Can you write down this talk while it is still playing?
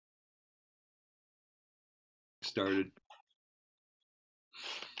started.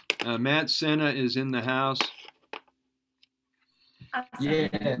 Matt Sena is in the house. Awesome.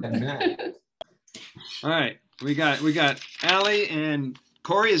 Yeah, Matt. All right, we got Allie and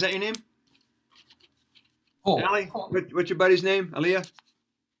Corey. Is that your name? Cole. Allie, Cole. what's your buddy's name? Aaliyah?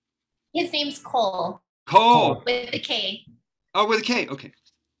 His name's Cole. Cole. With a K. Oh, with a K. Okay.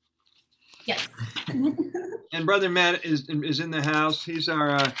 Yes. And brother Matt is in the house. He's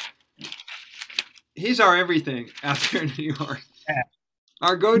our everything out there in New York. Yeah.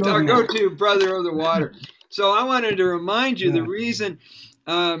 Our go-to brother of the water. So I wanted to remind you the reason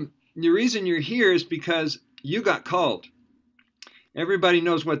you're here is because you got called. Everybody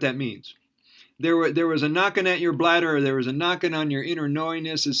knows what that means. There was a knocking at your bladder, or there was a knocking on your inner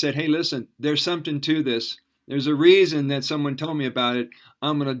knowingness that said, hey, listen, there's something to this. There's a reason that someone told me about it.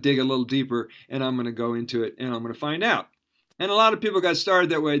 I'm going to dig a little deeper, and I'm going to go into it, and I'm going to find out. And a lot of people got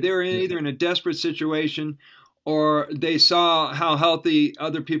started that way. They were either in a desperate situation, or they saw how healthy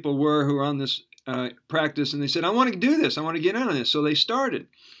other people were who were on this practice, and they said, I want to do this. I want to get in on this. So they started.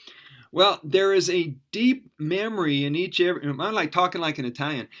 Well, there is a deep memory in I'm like talking like an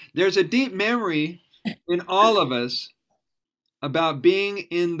Italian. There's a deep memory in all of us about being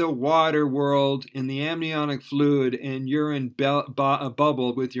in the water world, in the amniotic fluid and urine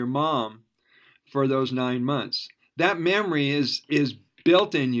bubble with your mom for those 9 months. That memory is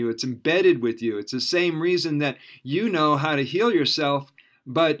built in you. It's embedded with you. It's the same reason that you know how to heal yourself,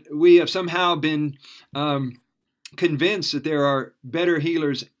 but we have somehow been convinced that there are better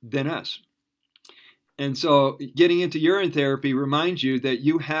healers than us. And so getting into urine therapy reminds you that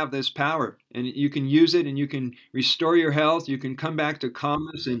you have this power, and you can use it, and you can restore your health. You can come back to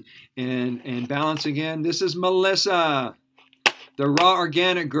calmness and balance again. This is Melissa, the raw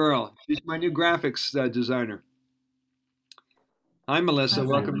organic girl. She's my new graphics designer. Hi, Melissa. Awesome.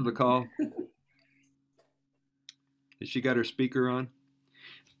 Welcome to the call. Has she got her speaker on?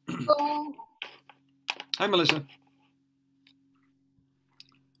 Oh. Hi, Melissa.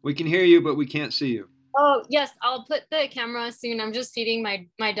 We can hear you, but we can't see you. Oh, yes, I'll put the camera soon. I'm just feeding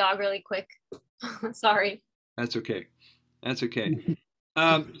my dog really quick. Sorry. That's okay. That's okay.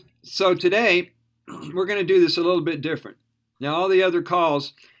 So today, we're going to do this a little bit different. Now, all the other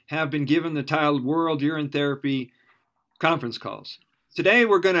calls have been given the title World Urine Therapy Conference calls. Today,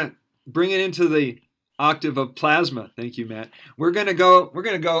 we're going to bring it into the octave of plasma. Thank you, Matt. We're going to go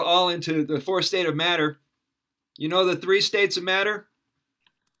all into the fourth state of matter. You know the 3 states of matter?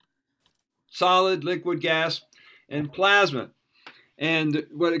 Solid, liquid, gas, and plasma. And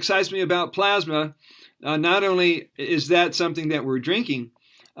what excites me about plasma, not only is that something that we're drinking,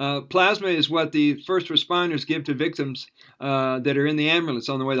 plasma is what the first responders give to victims that are in the ambulance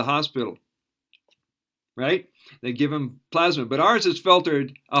on the way to the hospital, right? They give them plasma. But ours is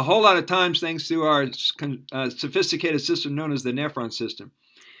filtered a whole lot of times thanks to our sophisticated system known as the nephron system.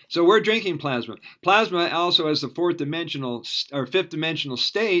 So we're drinking plasma. Plasma also as the fifth dimensional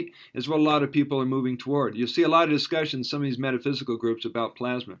state is what a lot of people are moving toward. You'll see a lot of discussion in some of these metaphysical groups about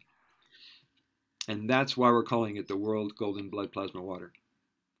plasma. And that's why we're calling it the World Golden Blood Plasma Water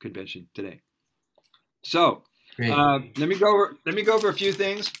Convention today. So let me go over a few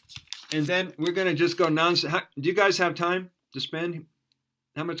things, and then we're going to just go nonstop. Do you guys have time to spend?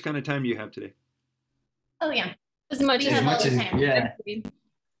 How much kind of time do you have today? Oh, yeah. As much as yeah.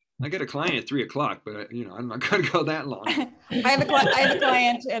 I got a client at 3 o'clock, but I'm not going to go that long. I have a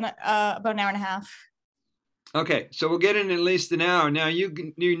client in about an hour and a half. Okay, so we'll get in at least an hour. Now,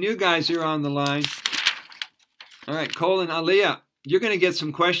 you new guys here on the line. All right, Cole and Aliyah, you're going to get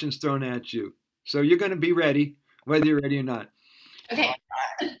some questions thrown at you. So you're going to be ready, whether you're ready or not. Okay.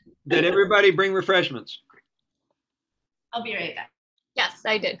 Did everybody bring refreshments? I'll be right back. Yes,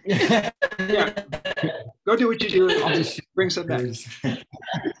 I did. Yeah. Go do what you do. I'll just bring some back.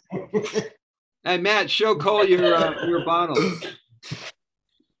 Hey, Matt, show Cole your bottle.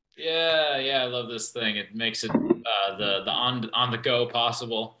 Yeah, I love this thing. It makes it the on the go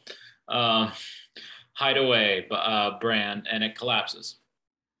possible hideaway brand, and it collapses.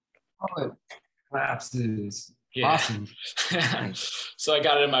 Oh, it collapses. Yeah. Awesome. So I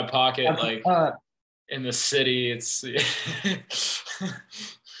got it in my pocket, like in the city. It's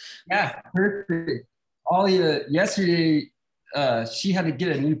yeah, perfect. Yesterday, she had to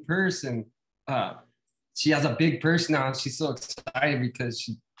get a new purse, and she has a big purse now, and she's so excited because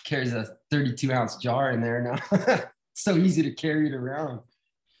she carries a 32-ounce jar in there now. It's so easy to carry it around.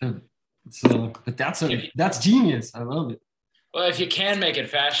 So, but that's genius. I love it. Well, if you can make it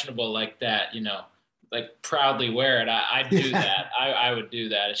fashionable like that, like proudly wear it, I'd do that. I would do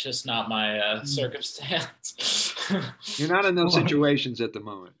that. It's just not my circumstance. You're not in those situations at the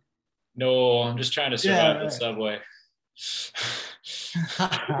moment. No, I'm just trying to survive Yeah, the subway.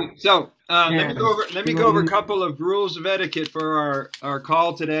 So let me go over a couple of rules of etiquette for our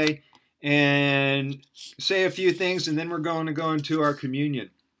call today, and say a few things, and then we're going to go into our communion.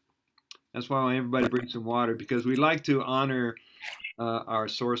 That's why I want everybody to bring some water, because we like to honor our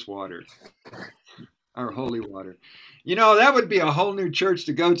source water, our holy water. You know, that would be a whole new church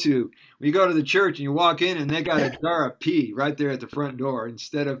to go to. You go to the church and you walk in and they got a jar of pee right there at the front door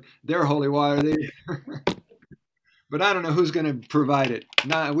instead of their holy water. But I don't know who's going to provide it.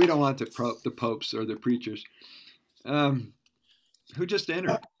 Nah, we don't want the popes or the preachers. Who just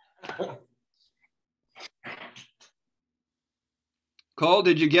entered? Cole,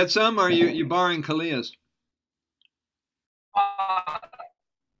 did you get some, or are you borrowing Kalia's?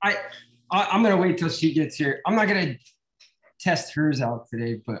 I'm gonna wait till she gets here. I'm not gonna test hers out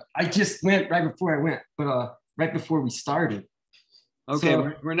today, but I just went right before I went, but right before we started. Okay,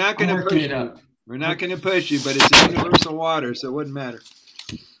 So we're not going to push you. We're not going to push you, but it's a universal water, so it wouldn't matter.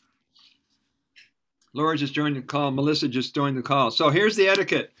 Laura just joined the call. Melissa just joined the call. So here's the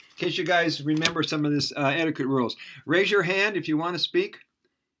etiquette, in case you guys remember some of this etiquette rules. Raise your hand if you want to speak.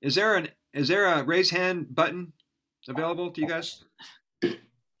 Is there a raise hand button available to you guys?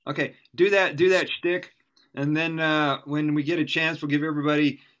 Okay, do that shtick, and then when we get a chance, we'll give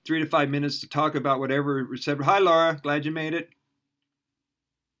everybody 3 to 5 minutes to talk about whatever. Hi, Laura. Glad you made it.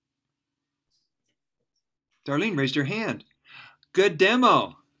 Darlene raised her hand. Good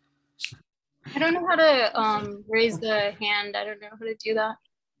demo. I don't know how to raise the hand. I don't know how to do that.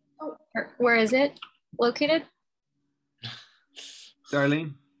 Where is it located?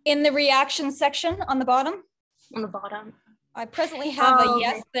 Darlene? In the reaction section on the bottom. On the bottom. I presently have a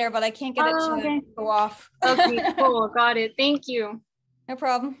yes there, but I can't get it to go off. Okay, cool. Got it. Thank you. No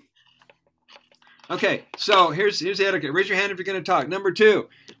problem. Okay, so here's the etiquette. Raise your hand if you're going to talk. Number 2,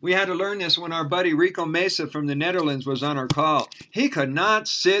 we had to learn this when our buddy Rico Mesa from the Netherlands was on our call. He could not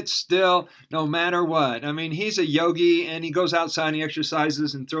sit still no matter what. I mean, he's a yogi, and he goes outside and he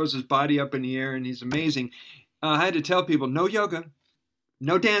exercises and throws his body up in the air, and he's amazing. I had to tell people, no yoga,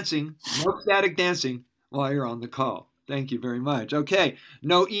 no dancing, no static dancing while you're on the call. Thank you very much. Okay,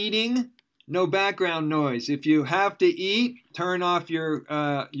 no eating, no background noise. If you have to eat, turn off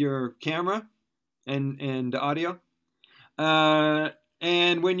your camera and audio.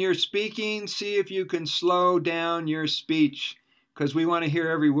 And when you're speaking, see if you can slow down your speech, because we want to hear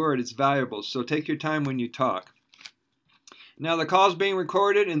every word. It's valuable. So take your time when you talk. Now, the call's being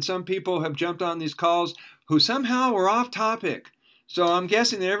recorded, and some people have jumped on these calls who somehow were off topic. So I'm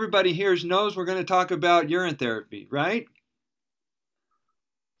guessing that everybody here knows we're going to talk about urine therapy, right?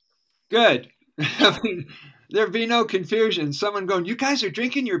 Good. I mean, there'd be no confusion. Someone going, you guys are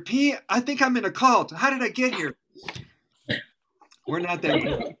drinking your pee? I think I'm in a cult. How did I get here? We're not that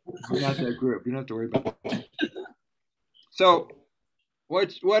group. We're not that group. You don't have to worry about it. So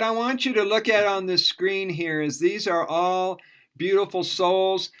what I want you to look at on this screen here is these are all beautiful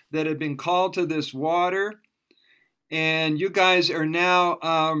souls that have been called to this water. And you guys are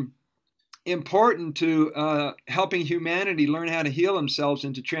now important to helping humanity learn how to heal themselves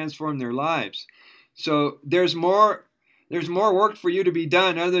and to transform their lives. So there's more work for you to be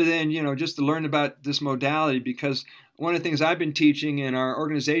done other than, just to learn about this modality, because one of the things I've been teaching and our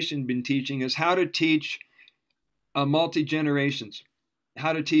organization been teaching is how to teach multi-generations,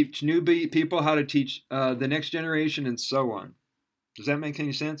 how to teach new people, how to teach the next generation, and so on. Does that make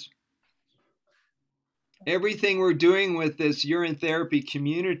any sense? Everything we're doing with this urine therapy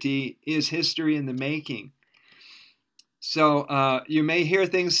community is history in the making. So you may hear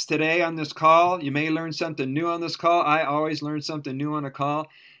things today on this call. You may learn something new on this call. I always learn something new on a call.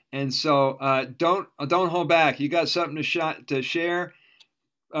 And so don't hold back. You got something to share,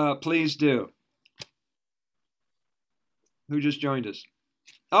 please do. Who just joined us?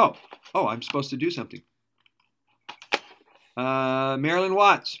 Oh, I'm supposed to do something. Marilyn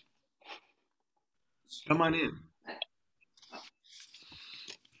Watts. Come on in.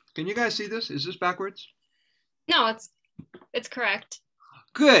 Can you guys see this? Is this backwards? No, it's correct.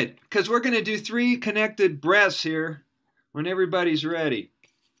 Good, because we're going to do 3 connected breaths here when everybody's ready.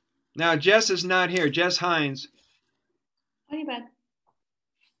 Now, Jess is not here. Jess Hines. Honey bud.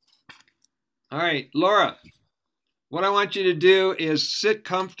 All right, Laura, what I want you to do is sit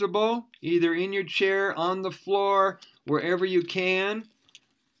comfortable, either in your chair, on the floor, wherever you can,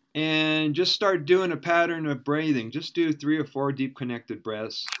 and just start doing a pattern of breathing. Just do 3 or 4 deep connected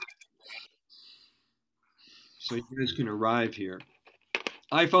breaths so you guys can arrive here.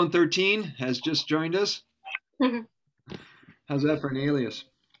 iPhone 13 has just joined us. How's that for an alias?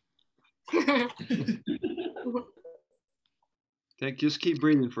 Just keep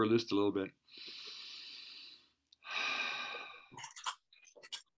breathing for just a little bit.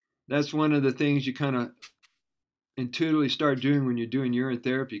 That's one of the things you kind of intuitively start doing when you're doing urine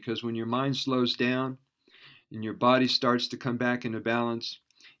therapy, because when your mind slows down and your body starts to come back into balance,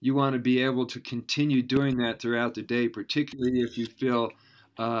 you want to be able to continue doing that throughout the day, particularly if you feel,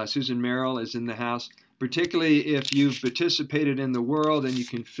 Susan Merrill is in the house, particularly if you've participated in the world and you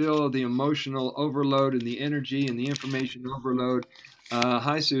can feel the emotional overload and the energy and the information overload.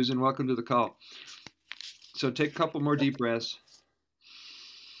 Hi, Susan. Welcome to the call. So take a couple more deep breaths.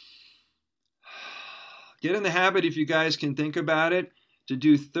 Get in the habit, if you guys can think about it, to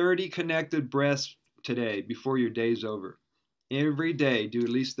do 30 connected breaths today before your day's over. Every day, do at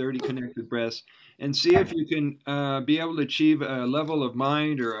least 30 connected breaths and see if you can be able to achieve a level of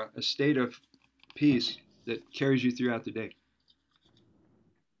mind or a state of peace that carries you throughout the day.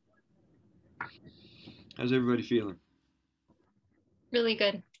 How's everybody feeling? Really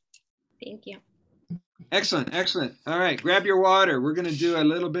good. Thank you. Excellent, excellent. All right, grab your water. We're going to do a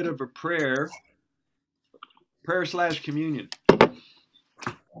little bit of a prayer / communion.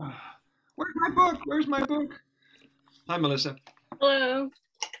 Where's my book? Where's my book? Hi, Melissa. Hello.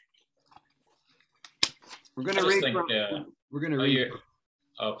 We're going to read. We're going to read.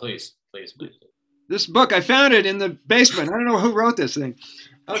 Oh, please. This book, I found it in the basement. I don't know who wrote this thing.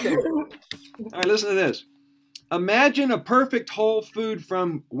 Okay. All right, listen to this. Imagine a perfect whole food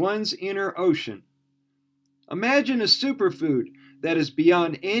from one's inner ocean. Imagine a superfood that is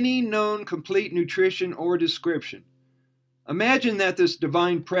beyond any known complete nutrition or description. Imagine that this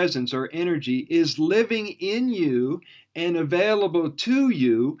divine presence or energy is living in you and available to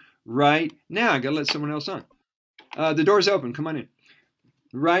you right now. I got to let someone else on. The door's open. Come on in.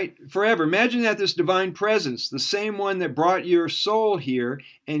 Right? Forever. Imagine that this divine presence, the same one that brought your soul here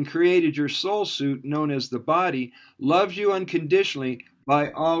and created your soul suit known as the body, loves you unconditionally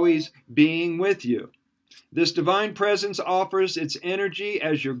by always being with you. This divine presence offers its energy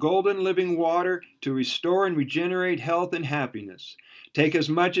as your golden living water to restore and regenerate health and happiness. Take as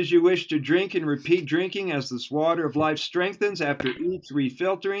much as you wish to drink and repeat drinking as this water of life strengthens after each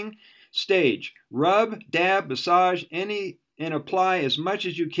refiltering stage. Rub, dab, massage, and apply as much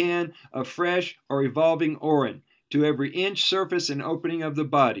as you can of fresh or evolving urine to every inch, surface, and opening of the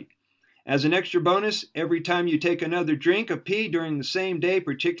body. As an extra bonus, every time you take another drink of pee during the same day,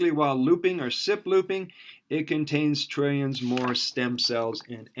 particularly while looping or sip looping, it contains trillions more stem cells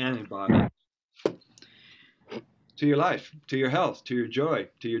and antibodies. To your life, to your health, to your joy,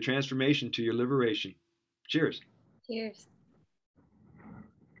 to your transformation, to your liberation. Cheers. Cheers.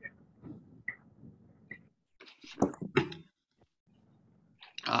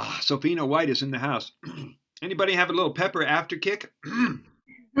 Sophina White is in the house. Anybody have a little pepper after kick?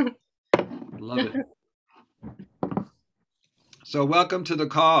 Love it. So welcome to the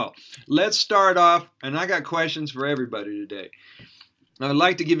call. Let's start off, and I got questions for everybody today. I'd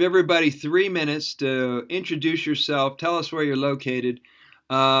like to give everybody 3 minutes to introduce yourself, tell us where you're located,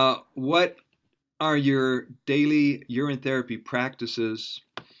 what are your daily urine therapy practices,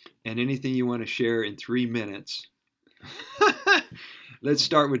 and anything you want to share in 3 minutes. Let's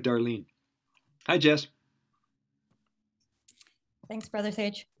start with Darlene. Hi, Jess. Thanks, Brother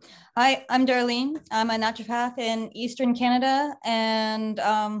Sage. Hi, I'm Darlene. I'm a naturopath in Eastern Canada, and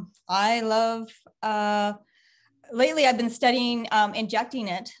I love, lately I've been studying injecting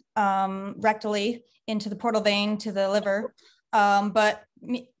it rectally into the portal vein to the liver. But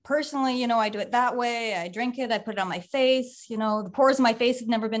personally, you know, I do it that way. I drink it, I put it on my face. You know, the pores in my face have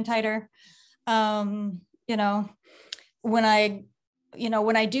never been tighter. You know, when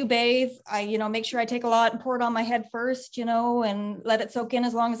I do bathe, I, make sure I take a lot and pour it on my head first, and let it soak in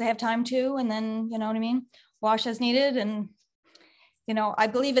as long as I have time to, and then, you know what I mean? Wash as needed. And, I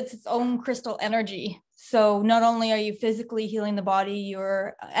believe it's its own crystal energy. So not only are you physically healing the body,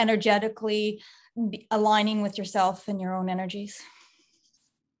 you're energetically aligning with yourself and your own energies.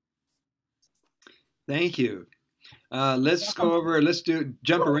 Thank you. Let's go over,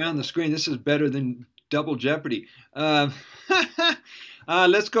 jump around the screen. This is better than Double Jeopardy.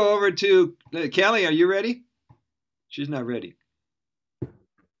 Let's go over to Kelly. Are you ready? She's not ready.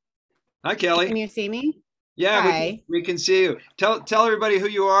 Hi, Kelly. Can you see me? Yeah, Hi. we can see you. Tell everybody who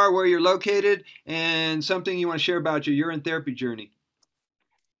you are, where you're located, and something you want to share about your urine therapy journey.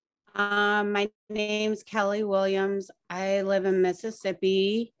 My name's Kelly Williams. I live in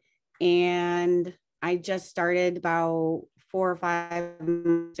Mississippi, and I just started about 4 or 5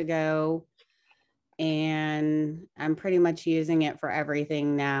 months ago, and I'm pretty much using it for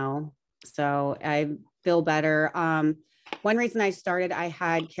everything now. So I feel better. one reason I started, I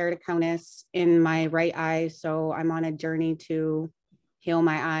had keratoconus in my right eye. So I'm on a journey to heal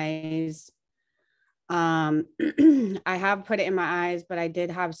my eyes. I have put it in my eyes, but I did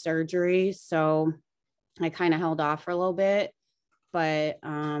have surgery. So I kind of held off for a little bit, but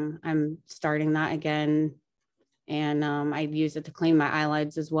I'm starting that again. And I use it to clean my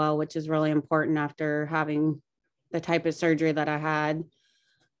eyelids as well, which is really important after having the type of surgery that I had.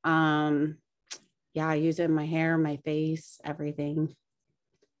 Yeah, I use it in my hair, my face, everything.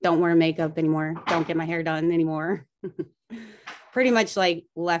 Don't wear makeup anymore. Don't get my hair done anymore. Pretty much like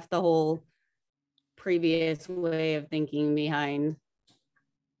left the whole previous way of thinking behind.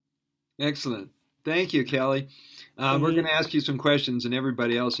 Excellent. Thank you, Kelly. We're going to ask you some questions and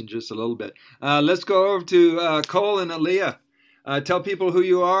everybody else in just a little bit. Let's go over to Cole and Aaliyah. Tell people who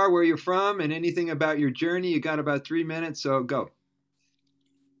you are, where you're from, and anything about your journey. You got about 3 minutes, so go.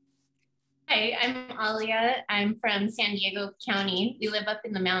 Hi, I'm Alia. I'm from San Diego County. We live up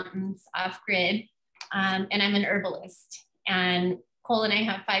in the mountains off grid, and I'm an herbalist. And Cole and I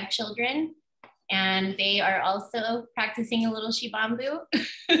have 5 children, and they are also practicing a little Shivambu.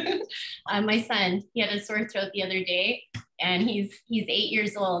 My son, he had a sore throat the other day, and he's 8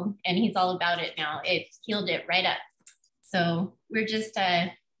 years old, and he's all about it now. It healed it right up. So we're just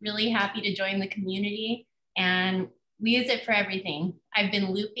really happy to join the community, and we use it for everything. I've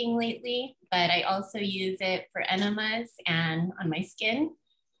been looping lately, but I also use it for enemas and on my skin.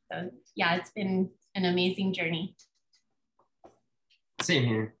 So yeah, it's been an amazing journey. Same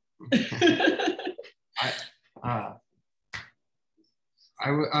here.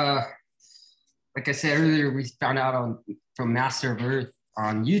 Like I said earlier, we found out from Master of Earth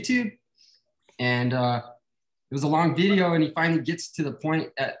on YouTube, and it was a long video, and he finally gets to the point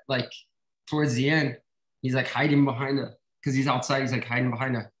at like towards the end. He's like hiding behind because he's outside. He's like hiding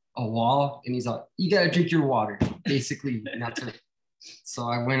behind a wall, and he's like, "You gotta drink your water," basically. And that's it. So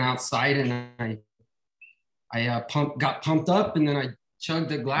I went outside and I got pumped up, and then I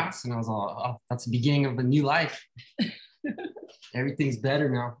chugged a glass, and I was all, "Oh, that's the beginning of a new life." Everything's better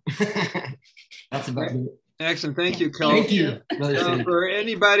now. That's about it. Excellent. Thank you, Cole. Thank you. For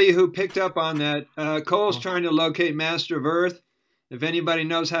anybody who picked up on that, Cole's trying to locate Master of Earth. If anybody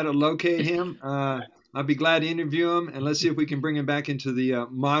knows how to locate him, I'll be glad to interview him, and let's see if we can bring him back into the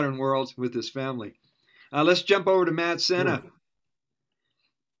modern world with his family. Let's jump over to Matt Sena.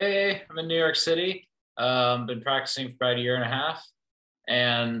 Hey, I'm in New York City. Been practicing for about 1.5 years,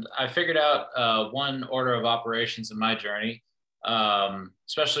 and I figured out one order of operations in my journey,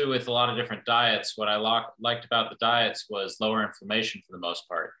 especially with a lot of different diets. What I liked about the diets was lower inflammation for the most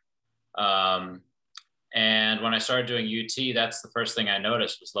part. And when I started doing UT, that's the first thing I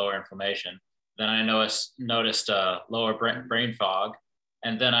noticed was lower inflammation. Then I noticed lower brain fog,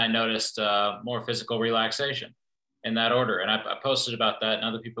 and then I noticed more physical relaxation in that order. And I posted about that, and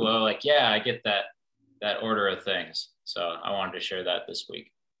other people are like, "Yeah, I get that order of things." So I wanted to share that this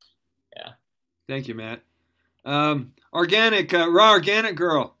week. Yeah. Thank you, Matt. Organic, raw organic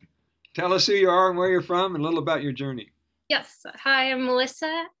girl. Tell us who you are and where you're from, and a little about your journey. Yes. Hi, I'm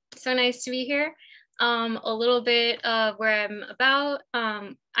Melissa. So nice to be here. A little bit of where I'm about.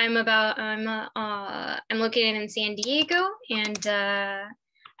 I'm located in San Diego, and I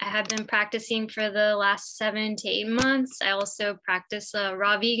have been practicing for the last 7 to 8 months. I also practice a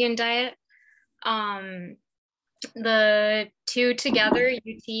raw vegan diet. The two together,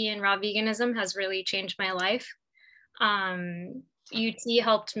 UT and raw veganism, has really changed my life. UT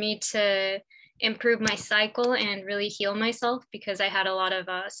helped me to improve my cycle and really heal myself because I had a lot of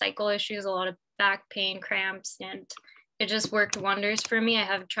cycle issues, a lot of back pain, cramps, and it just worked wonders for me. I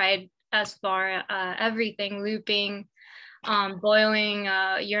have tried as far everything, looping, boiling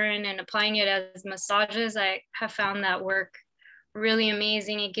urine and applying it as massages. I have found that work really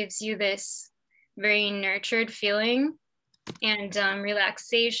amazing. It gives you this very nurtured feeling and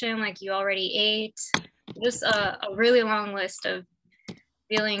relaxation, like you already ate. Just a really long list of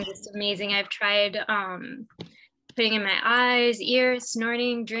feeling just amazing. I've tried putting in my eyes, ears,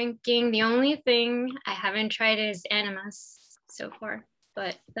 snorting, drinking. The only thing I haven't tried is enemas so far,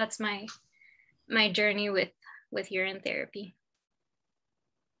 but that's my journey with urine therapy.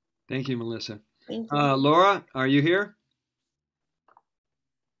 Thank you, Melissa. Thank you. Laura, are you here?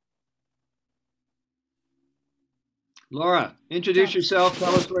 Laura, introduce yourself.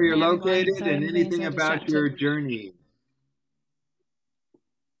 Tell us where you're located and anything about your journey.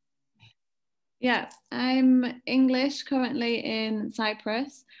 Yeah, I'm English, currently in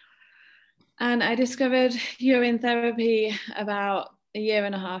Cyprus, and I discovered urine therapy about 1.5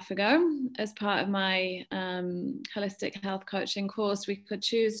 years ago as part of my holistic health coaching course. We could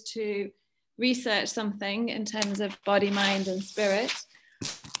choose to research something in terms of body, mind, and spirit.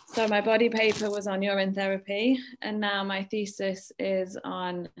 So my body paper was on urine therapy, and now my thesis is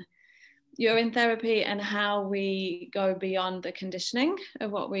on urine therapy and how we go beyond the conditioning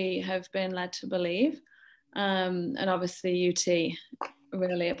of what we have been led to believe. And obviously UT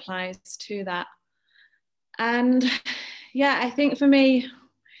really applies to that. And yeah, I think for me,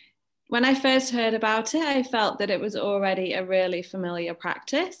 when I first heard about it, I felt that it was already a really familiar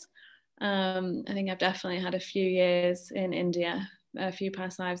practice. I think I've definitely had a few years in India, a few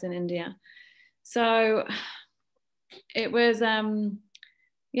past lives in India. So it was,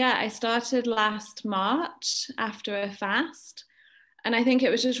 yeah, I started last March after a fast. And I think it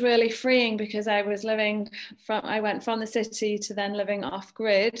was just really freeing because I was I went from the city to then living off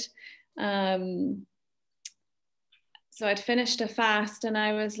grid. So I'd finished a fast, and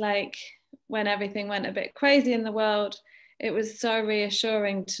I was like, when everything went a bit crazy in the world, it was so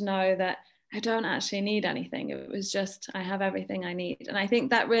reassuring to know that I don't actually need anything. It was just, I have everything I need. And I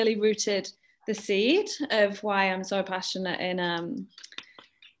think that really rooted the seed of why I'm so passionate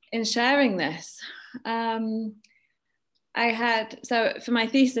in sharing this. So for my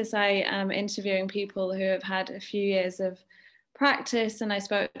thesis, I am interviewing people who have had a few years of practice, and I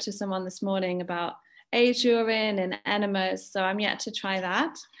spoke to someone this morning about age urine and enemas, so I'm yet to try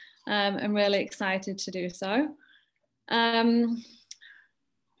that. I'm really excited to do so. Yeah,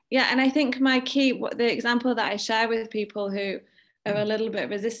 and I think the example that I share with people who are a little bit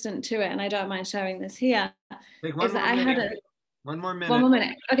resistant to it, and I don't mind sharing this here, is that I had one more minute. One more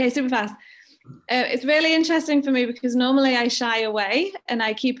minute. Okay, super fast. It's really interesting for me because normally I shy away and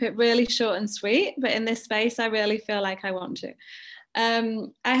I keep it really short and sweet, but in this space, I really feel like I want to. I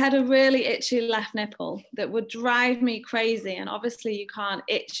had a really itchy left nipple that would drive me crazy. And obviously you can't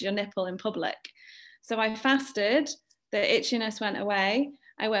itch your nipple in public. So I fasted, the itchiness went away.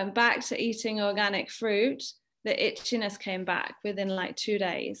 I went back to eating organic fruit. The itchiness came back within like 2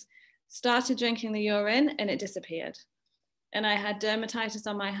 days. Started drinking the urine and it disappeared. And I had dermatitis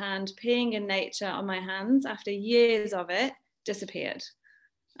on my hand, peeing in nature on my hands after years of it, disappeared.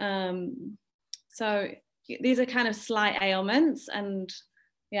 So these are kind of slight ailments, and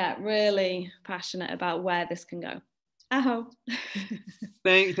yeah, really passionate about where this can go. Aho.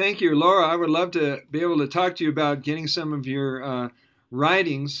 Thank you, Laura. I would love to be able to talk to you about getting some of your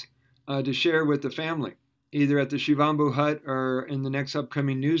writings to share with the family, either at the Shivambu Hut or in the next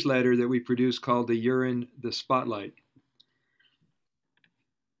upcoming newsletter that we produce called the Spotlight.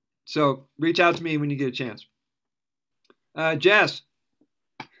 So reach out to me when you get a chance. Jess,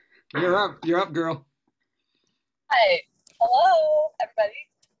 you're up, girl. Hi, hello, everybody.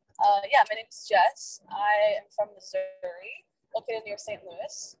 Yeah, my name is Jess. I am from Missouri, located near St.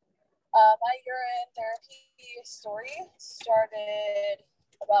 Louis. My urine therapy story started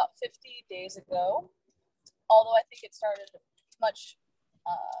about 50 days ago, although I think it started much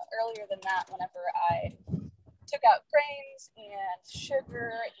earlier than that whenever I took out grains and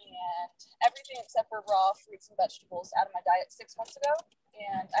sugar and everything except for raw fruits and vegetables out of my diet 6 months ago.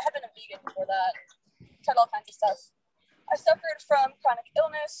 And I had been a vegan before that, tried all kinds of stuff. I suffered from chronic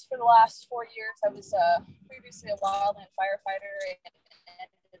illness for the last 4 years. I was previously a wildland firefighter and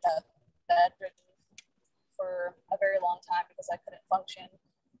ended up bedridden for a very long time because I couldn't function.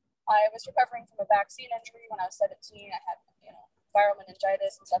 I was recovering from a vaccine injury when I was 17. I had, viral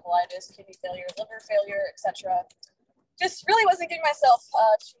meningitis, encephalitis, kidney failure, liver failure, etc. Just really wasn't giving myself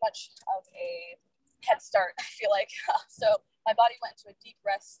too much of a head start, I feel like. So my body went into a deep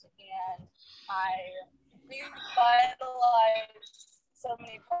rest and I revitalized so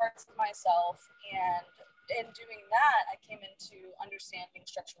many parts of myself. And in doing that, I came into understanding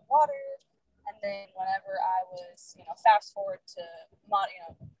structured water. And then whenever I was, fast forward to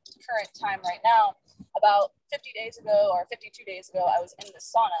current time right now, about 50 days ago or 52 days ago, I was in the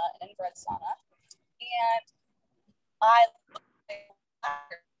sauna, an infrared sauna, and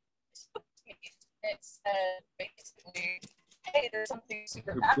it said basically, hey, there's something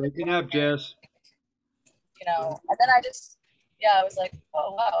super magical. Breaking up, Jess. And then I was like,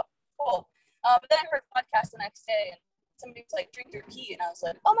 oh, wow, cool. But then I heard a podcast the next day, and somebody was like, drink your pee, and I was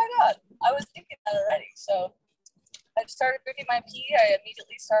like, oh my God, I was thinking that already. So I started drinking my pee. I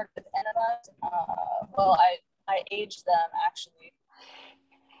immediately started with enemas. I aged them, actually.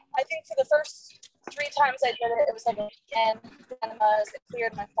 I think for the first 3 times I did it, it was like a weekend enemas. It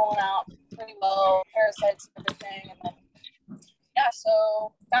cleared my colon out pretty well, parasites and everything. And then,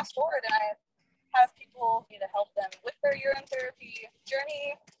 so fast forward, and I have people to help them with their urine therapy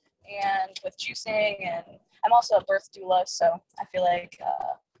journey and with juicing. And I'm also a birth doula, so I feel like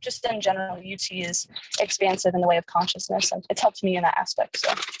just in general, UT is expansive in the way of consciousness, and it's helped me in that aspect.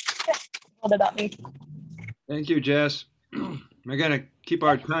 So, yeah. little bit about me. Thank you, Jess. We're going to keep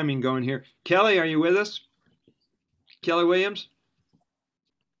our timing going here. Kelly, are you with us? Kelly Williams?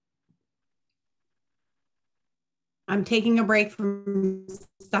 I'm taking a break from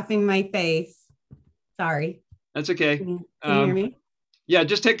stuffing my face. Sorry. That's okay. Can you hear me? Yeah,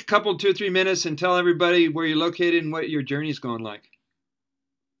 just take a couple, 2 or 3 minutes and tell everybody where you're located and what your journey's going like.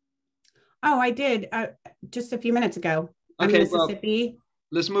 Oh, I did just a few minutes ago. Okay, I'm Mississippi. Well,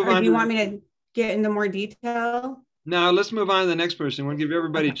 let's move on. Do you want me to get into more detail? No, let's move on to the next person. We'll give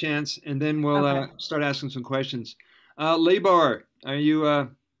everybody a chance, and then we'll start asking some questions. Lebar, are you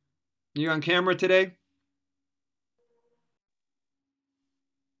on camera today?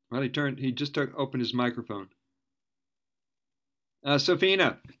 Well, he just opened his microphone.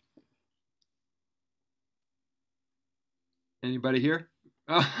 Safina. Anybody here?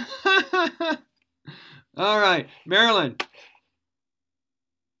 All right, Marilyn.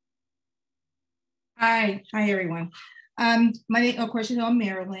 Hi, everyone. My name, of course, I'm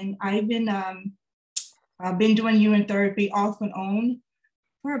Marilyn. I've been doing urine therapy off and on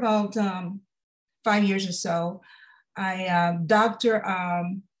for about 5 years or so.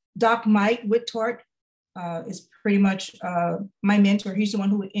 Doc Mike Whittort is pretty much my mentor. He's the one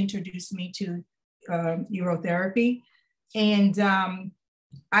who introduced me to urotherapy, and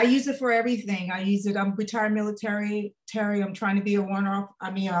I use it for everything. I use it. I'm retired military. I'm trying to be a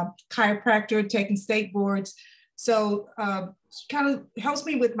chiropractor, taking state boards. So kind of helps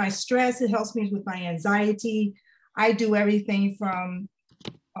me with my stress. It helps me with my anxiety. I do everything from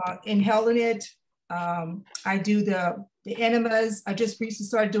inhaling it. I do the enemas. I just recently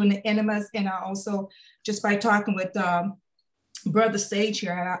started doing the enemas, and I also, just by talking with Brother Sage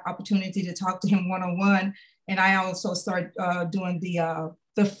here, I had an opportunity to talk to him one-on-one, and I also started doing the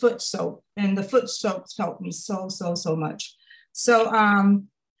foot soap, and the foot soaps helped me so much. So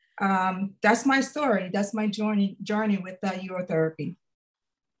that's my story. That's my journey with urotherapy.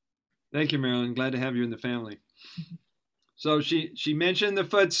 Thank you, Marilyn. Glad to have you in the family. So she mentioned the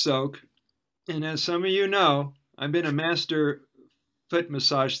foot soak, and as some of you know, I've been a master foot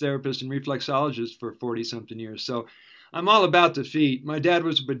massage therapist and reflexologist for 40-something years. So I'm all about the feet. My dad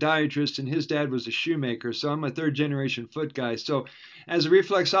was a podiatrist and his dad was a shoemaker. So I'm a 3rd-generation foot guy. So as a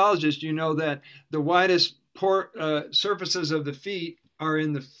reflexologist, you know that the widest surfaces of the feet are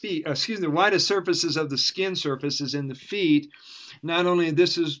in the feet. The widest surfaces of the skin surface is in the feet. Not only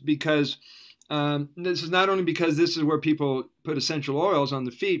this is because this is where people put essential oils on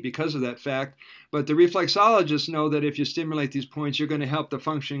the feet because of that fact, but the reflexologists know that if you stimulate these points, you're going to help the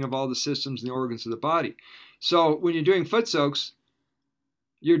functioning of all the systems and the organs of the body. So when you're doing foot soaks,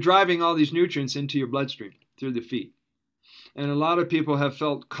 you're driving all these nutrients into your bloodstream through the feet. And a lot of people have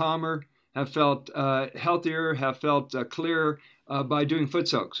felt calmer, have felt healthier, have felt clearer by doing foot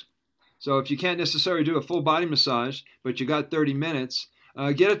soaks. So if you can't necessarily do a full body massage, but you got 30 minutes,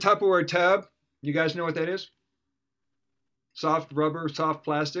 get a Tupperware tub. You guys know what that is? Soft rubber, soft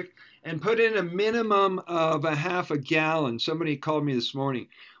plastic, and put in a minimum of a half a gallon. Somebody called me this morning.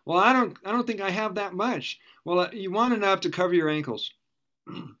 Well, I don't think I have that much. Well, you want enough to cover your ankles.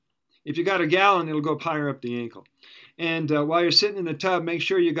 If you got a gallon, it'll go higher up the ankle. And while you're sitting in the tub, make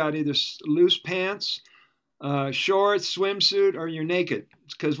sure you got either loose pants, shorts, swimsuit, or you're naked.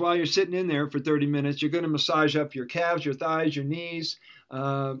 Because while you're sitting in there for 30 minutes, you're going to massage up your calves, your thighs, your knees.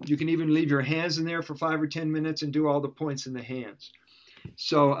 You can even leave your hands in there for 5 or 10 minutes and do all the points in the hands.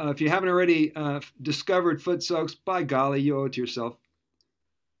 So if you haven't already discovered foot soaks, by golly, you owe it to yourself.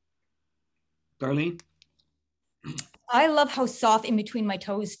 Darlene? I love how soft in between my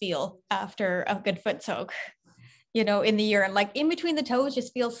toes feel after a good foot soak, in the urine. Like in between the toes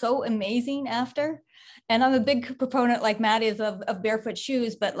just feels so amazing after. And I'm a big proponent, like Matt is, of barefoot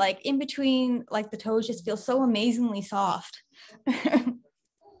shoes, but like in between, like the toes just feel so amazingly soft.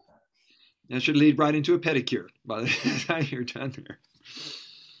 That should lead right into a pedicure by the time you're done there.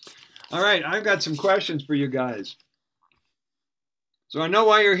 All right, I've got some questions for you guys. So I know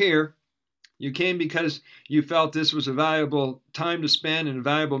why you're here. You came because you felt this was a valuable time to spend and a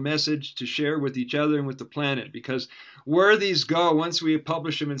valuable message to share with each other and with the planet. Because where these go, once we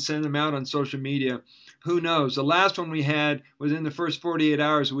publish them and send them out on social media, who knows? The last one we had, within the first 48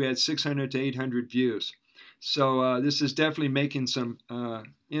 hours, we had 600 to 800 views. So this is definitely making some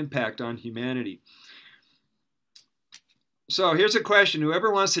impact on humanity. So here's a question.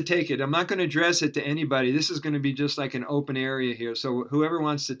 Whoever wants to take it, I'm not going to address it to anybody. This is going to be just like an open area here. So whoever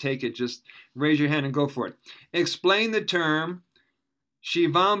wants to take it, just raise your hand and go for it. Explain the term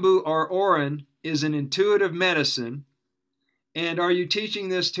Shivambu or Orin is an intuitive medicine, and are you teaching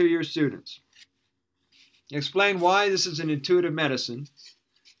this to your students? Explain why this is an intuitive medicine,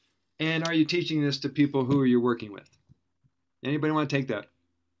 And are you teaching this to people who you're working with? Anybody want to take that?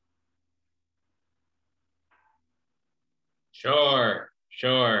 Sure.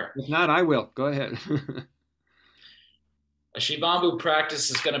 If not, I will. Go ahead. A Shivambu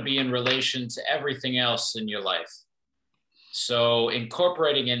practice is going to be in relation to everything else in your life. So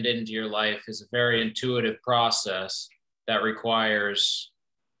incorporating it into your life is a very intuitive process that requires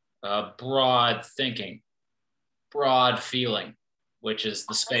broad thinking, broad feeling, which is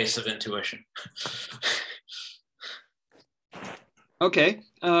the space of intuition. Okay.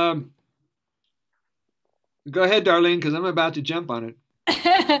 Go ahead, Darlene, because I'm about to jump on it.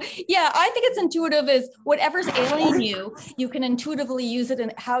 Yeah, I think it's intuitive is whatever's ailing you, you can intuitively use it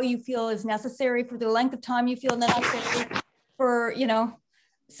in how you feel is necessary for the length of time you feel necessary for, you know,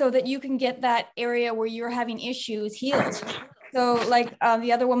 so that you can get that area where you're having issues healed. So like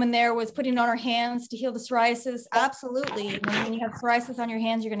the other woman there was putting on her hands to heal the psoriasis. Absolutely. When you have psoriasis on your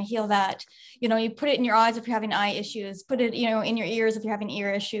hands, you're going to heal that. You know, you put it in your eyes if you're having eye issues, put it, you know, in your ears if you're having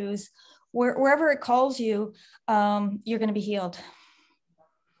ear issues. Wherever it calls you, you're going to be healed.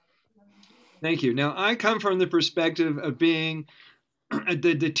 Thank you. Now, I come from the perspective of being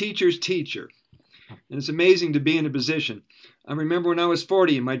the teacher's teacher. And it's amazing to be in a position. I remember when I was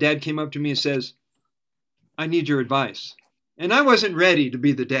 40 and my dad came up to me and says, I need your advice. And I wasn't ready to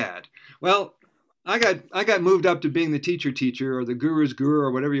be the dad. Well, I got moved up to being the teacher or the guru's guru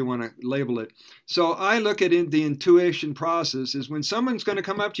or whatever you want to label it. So I look at the intuition process is when someone's going to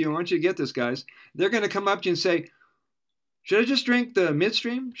come up to you, I want you to get this, guys, they're going to come up to you and say, should I just drink the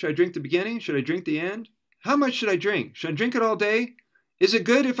midstream? Should I drink the beginning? Should I drink the end? How much should I drink? Should I drink it all day? Is it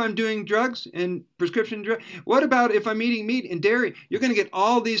good if I'm doing drugs and prescription drugs? What about if I'm eating meat and dairy? You're going to get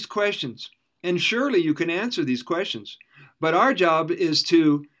all these questions. And surely you can answer these questions. But our job is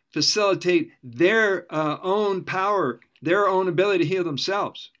to facilitate their own power, their own ability to heal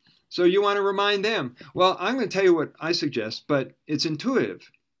themselves. So you want to remind them. Well, I'm going to tell you what I suggest, but it's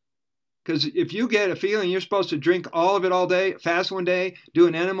intuitive. Because if you get a feeling you're supposed to drink all of it all day, fast one day, do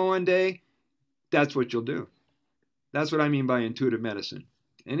an enema one day, that's what you'll do. That's what I mean by intuitive medicine.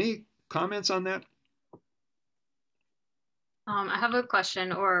 Any comments on that? I have a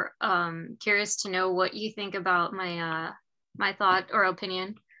question, or curious to know what you think about my my thought or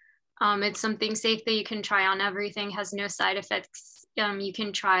opinion. It's something safe that you can try on everything, has no side effects. You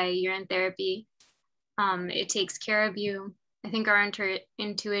can try urine therapy. It takes care of you. I think our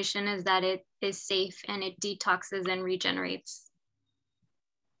intuition is that it is safe and it detoxes and regenerates.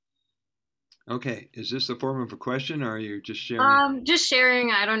 Okay, is this a form of a question or are you just sharing? Just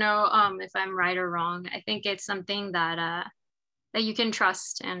sharing. I don't know if I'm right or wrong. I think it's something that that you can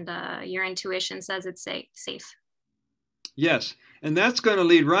trust, and your intuition says it's safe. Yes, and that's going to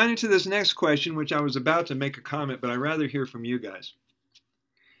lead right into this next question, which I was about to make a comment, but I'd rather hear from you guys.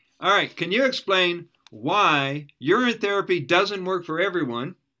 All right, can you explain why urine therapy doesn't work for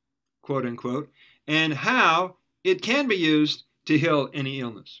everyone, quote unquote, and how it can be used to heal any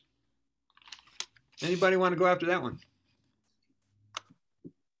illness? Anybody want to go after that one?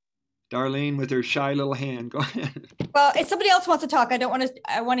 Darlene with her shy little hand. Go ahead. Well, if somebody else wants to talk, I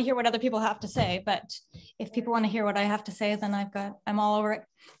want to hear what other people have to say, but if people want to hear what I have to say, then I'm all over it.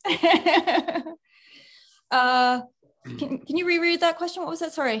 Can you reread that question? What was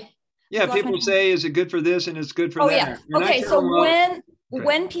it? Sorry. Yeah, people say, is it good for this and it's good for that? Yeah. Okay, so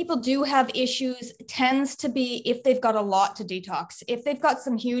when people do have issues, it tends to be if they've got a lot to detox. If they've got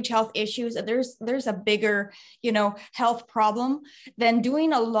some huge health issues, there's a bigger, health problem, then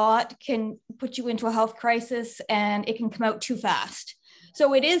doing a lot can put you into a health crisis and it can come out too fast.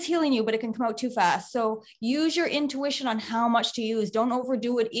 So it is healing you, but it can come out too fast. So use your intuition on how much to use. Don't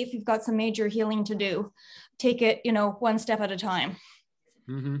overdo it if you've got some major healing to do. Take it, one step at a time.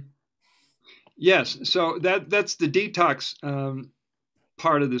 Mm-hmm. Yes, so that's the detox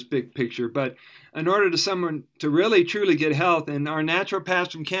part of this big picture. But in order to someone to really truly get health, and our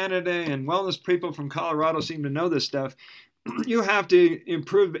naturopaths from Canada and wellness people from Colorado seem to know this stuff, you have to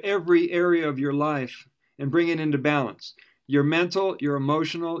improve every area of your life and bring it into balance. Your mental, your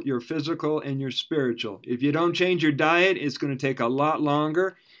emotional, your physical, and your spiritual. If you don't change your diet, it's going to take a lot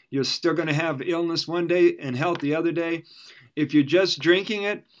longer. You're still going to have illness one day and health the other day. If you're just drinking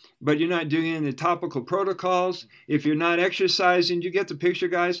it, but you're not doing any topical protocols, if you're not exercising, you get the picture,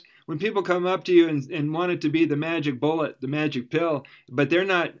 guys? When people come up to you and want it to be the magic bullet, the magic pill, but they're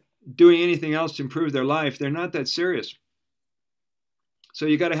not doing anything else to improve their life, they're not that serious. So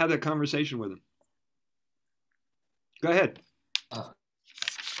you got to have that conversation with them. Go ahead.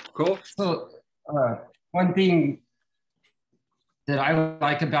 Cool. So one thing that I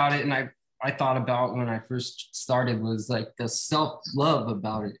like about it, and I thought about when I first started was like the self-love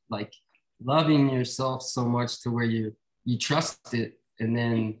about it, like loving yourself so much to where you trust it and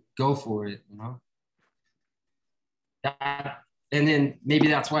then go for it, you know? And then maybe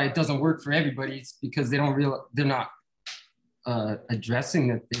that's why it doesn't work for everybody. It's because they're not addressing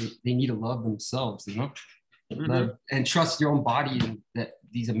that they need to love themselves, you know? Love and trust your own body and that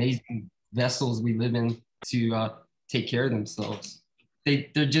these amazing vessels we live in to take care of themselves.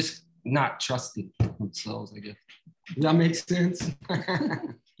 They're just not trusting themselves, I guess. Does that make sense?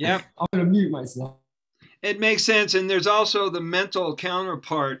 Yeah. I'm gonna mute myself. It makes sense. And there's also the mental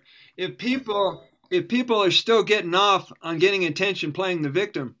counterpart. If people are still getting off on getting attention playing the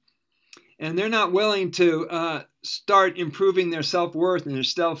victim, and they're not willing to start improving their self-worth and their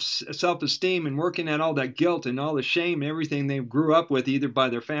self-esteem and working at all that guilt and all the shame and everything they grew up with, either by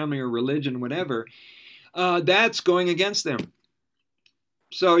their family or religion, whatever, that's going against them.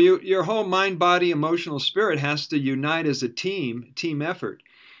 So your whole mind, body, emotional, spirit has to unite as a team effort.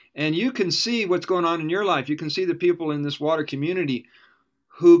 And you can see what's going on in your life. You can see the people in this water community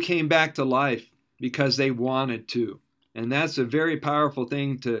who came back to life because they wanted to. And that's a very powerful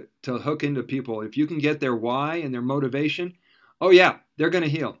thing to hook into people. If you can get their why and their motivation, oh yeah, they're going to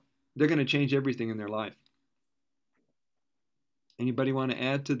heal. They're going to change everything in their life. Anybody want to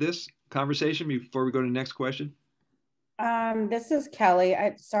add to this conversation before we go to the next question? This is Kelly.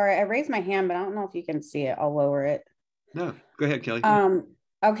 Sorry, I raised my hand, but I don't know if you can see it. I'll lower it. No, go ahead, Kelly.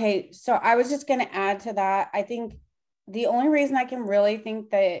 Okay, so I was just going to add to that. I think the only reason I can really think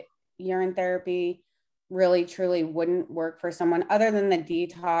that urine therapy really truly wouldn't work for someone other than the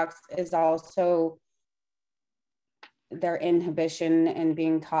detox is also their inhibition and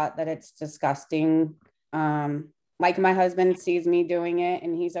being taught that it's disgusting. Like my husband sees me doing it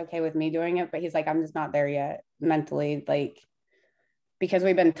and he's okay with me doing it, but he's like, I'm just not there yet mentally, like, because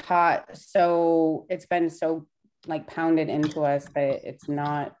we've been taught, so it's been so like pounded into us that it's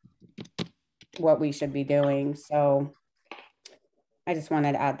not what we should be doing. So I just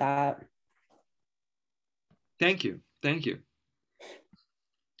wanted to add that. Thank you. Thank you.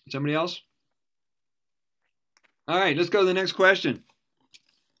 Somebody else? All right, let's go to the next question.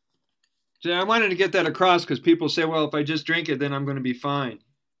 So I wanted to get that across because people say, well, if I just drink it, then I'm going to be fine.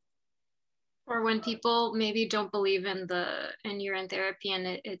 Or when people maybe don't believe in urine therapy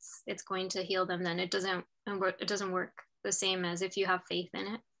and it's going to heal them, then it doesn't work the same as if you have faith in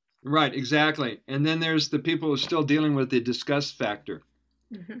it. Right, exactly. And then there's the people who are still dealing with the disgust factor.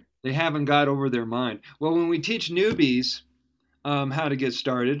 Mm-hmm. They haven't got over their mind. Well, when we teach newbies how to get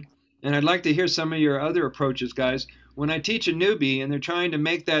started, and I'd like to hear some of your other approaches, guys. When I teach a newbie and they're trying to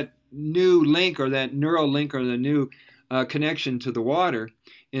make that new link or that neural link or the new connection to the water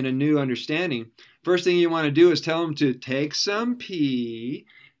in a new understanding, first thing you want to do is tell them to take some pee,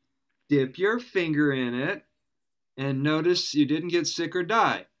 dip your finger in it, and notice you didn't get sick or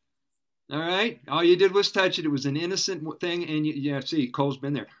die. All right? All you did was touch it. It was an innocent thing, and you see, Cole's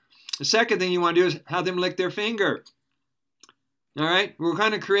been there. The second thing you want to do is have them lick their finger. All right? We're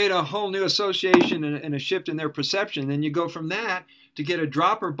going to create a whole new association and a shift in their perception. Then you go from that to get a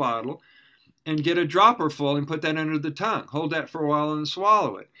dropper bottle and get a dropper full and put that under the tongue. Hold that for a while and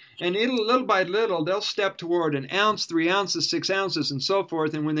swallow it. And it'll, little by little, they'll step toward an ounce, 3 ounces, 6 ounces, and so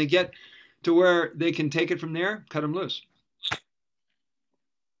forth. And when they get to where they can take it from there, cut them loose.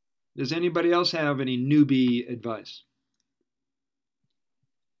 Does anybody else have any newbie advice?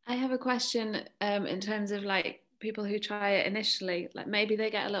 I have a question in terms of like people who try it initially, like maybe they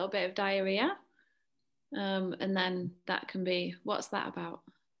get a little bit of diarrhea and then that can be, what's that about?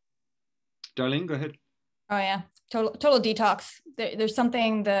 Darlene, go ahead. Oh yeah, total detox. There's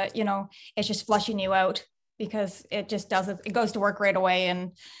something that, you know, it's just flushing you out because it just does it. It goes to work right away,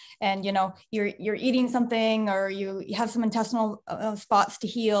 and you know, you're eating something or you have some intestinal spots to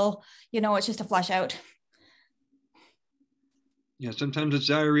heal. You know, it's just a flush out. Yeah, sometimes it's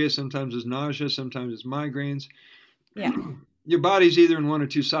diarrhea, sometimes it's nausea, sometimes it's migraines. Yeah. Your body's either in 1 or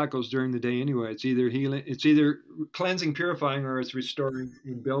 2 cycles during the day anyway. It's either healing, it's either cleansing, purifying, or it's restoring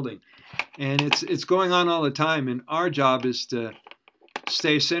and building. And it's going on all the time. And our job is to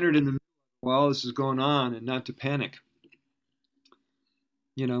stay centered in the middle while this is going on and not to panic.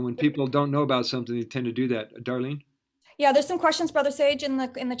 You know, when people don't know about something, they tend to do that. Darlene? Yeah, there's some questions, Brother Sage, in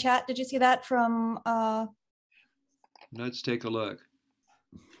the chat. Did you see that from Let's take a look.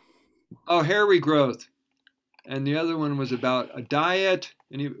 Oh, hair regrowth. And the other one was about a diet.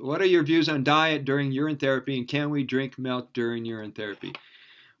 What are your views on diet during urine therapy, and can we drink milk during urine therapy?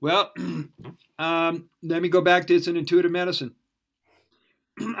 Well, let me go back to it's an intuitive medicine.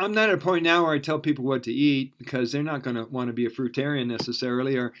 I'm not at a point now where I tell people what to eat because they're not going to want to be a fruitarian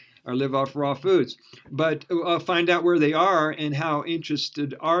necessarily or live off raw foods. But find out where they are and how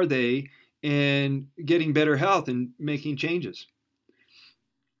interested are they in getting better health and making changes.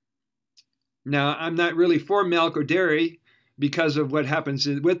 Now, I'm not really for milk or dairy because of what happens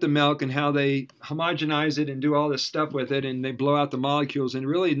with the milk and how they homogenize it and do all this stuff with it, and they blow out the molecules, and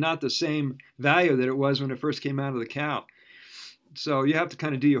really not the same value that it was when it first came out of the cow. So you have to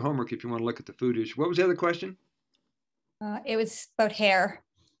kind of do your homework if you want to look at the food issue. What was the other question? It was about hair.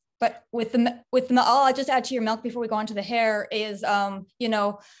 But with the I'll just add to your milk before we go on to the hair is,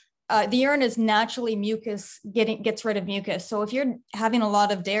 the urine is naturally mucus, gets rid of mucus. So if you're having a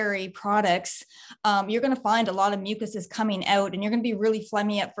lot of dairy products, you're going to find a lot of mucus is coming out, and you're going to be really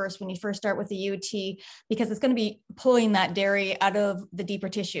phlegmy at first when you first start with the UT, because it's going to be pulling that dairy out of the deeper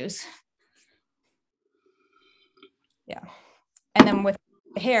tissues. Yeah. And then with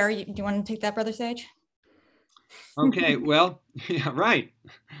the hair, do you want to take that, Brother Sage? Okay, well, yeah, right.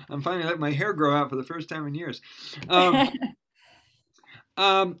 I'm finally letting my hair grow out for the first time in years.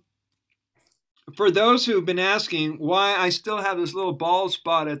 For those who've been asking why I still have this little bald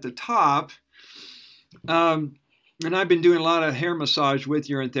spot at the top, and I've been doing a lot of hair massage with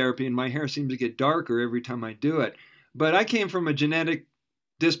urine therapy, and my hair seems to get darker every time I do it. But I came from a genetic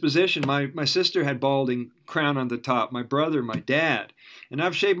disposition. My sister had balding crown on the top, my brother, my dad, and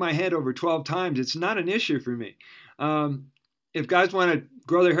I've shaved my head over 12 times. It's not an issue for me. If guys want to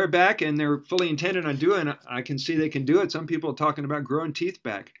grow their hair back and they're fully intended on doing it, I can see they can do it. Some people are talking about growing teeth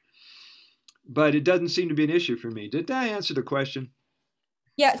back, but it doesn't seem to be an issue for me. Did I answer the question?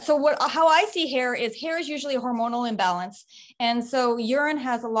 Yeah, so how I see hair is usually a hormonal imbalance. And so urine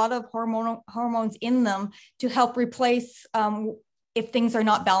has a lot of hormones in them to help replace if things are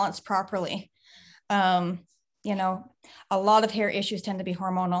not balanced properly. A lot of hair issues tend to be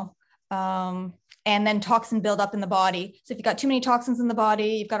hormonal. And then toxin buildup in the body. So if you've got too many toxins in the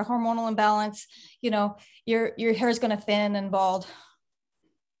body, you've got a hormonal imbalance, your hair is going to thin and bald.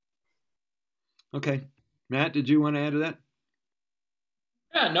 Okay. Matt, did you want to add to that?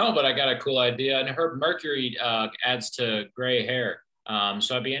 Yeah, no, but I got a cool idea. And I heard mercury adds to gray hair.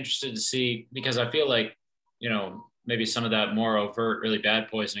 So I'd be interested to see, because I feel like, maybe some of that more overt, really bad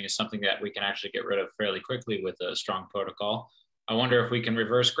poisoning is something that we can actually get rid of fairly quickly with a strong protocol. I wonder if we can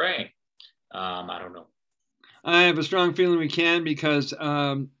reverse graying. I don't know. I have a strong feeling we can, because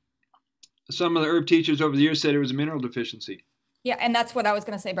some of the herb teachers over the years said it was a mineral deficiency. Yeah, and that's what I was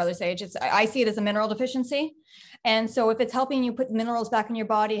going to say, Brother Sage. I see it as a mineral deficiency. And so if it's helping you put minerals back in your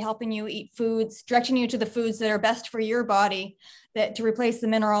body, helping you eat foods, directing you to the foods that are best for your body, that to replace the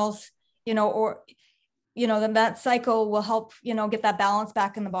minerals, then that cycle will help, get that balance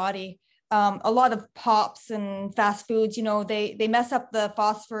back in the body. A lot of pops and fast foods, they mess up the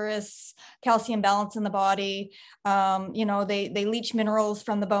phosphorus, calcium balance in the body. They leach minerals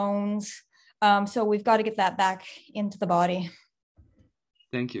from the bones. So we've got to get that back into the body.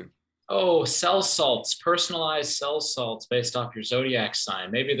 Thank you. Oh, cell salts, personalized cell salts based off your zodiac sign.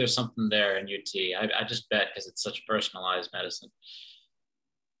 Maybe there's something there in UT. I just bet, because it's such personalized medicine.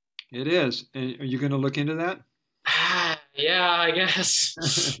 It is. And are you going to look into that? Yeah, I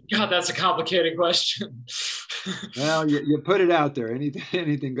guess. God, that's a complicated question. Well, you put it out there.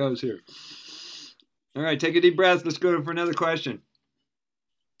 Anything goes here. All right, take a deep breath. Let's go for another question.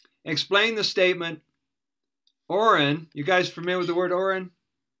 Explain the statement, Orin. You guys familiar with the word Orin?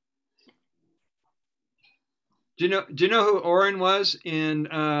 Do you know who Orin was in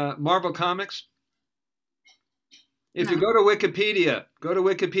Marvel Comics? If you go to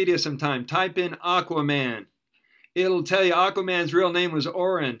Wikipedia sometime, type in Aquaman. It'll tell you Aquaman's real name was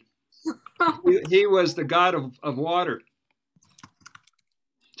Orin. He was the god of water.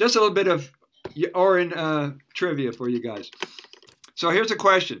 Just a little bit of Orin trivia for you guys. So here's a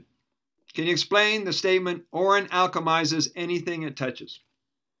question. Can you explain the statement, Orin alchemizes anything it touches?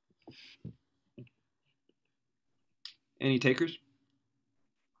 Any takers?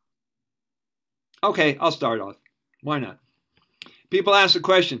 Okay, I'll start off. Why not? People ask the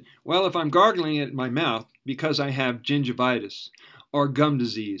question, well, if I'm gargling it in my mouth because I have gingivitis or gum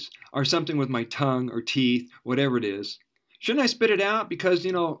disease or something with my tongue or teeth, whatever it is, shouldn't I spit it out because,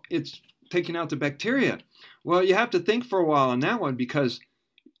 it's taking out the bacteria? Well, you have to think for a while on that one, because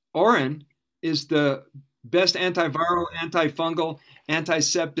Orin is the best antiviral, antifungal,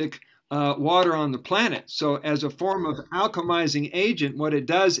 antiseptic water on the planet. So as a form of alchemizing agent, what it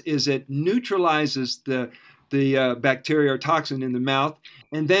does is it neutralizes the bacteria or toxin in the mouth,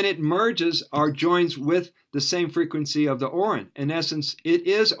 and then it merges or joins with the same frequency of the Orin. In essence, it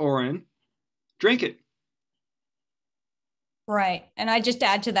is Orin. Drink it. Right. And I just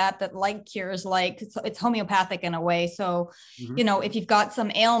add to that, that like cures like, it's homeopathic in a way. So, you know, if you've got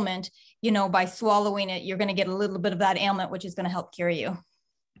some ailment, you know, by swallowing it, you're going to get a little bit of that ailment, which is going to help cure you.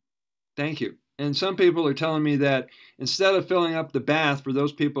 Thank you. And some people are telling me that instead of filling up the bath, for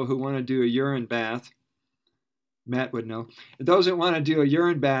those people who want to do a urine bath, Matt would know, those that want to do a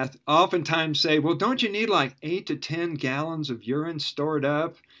urine bath oftentimes say, well, don't you need like 8 to 10 gallons of urine stored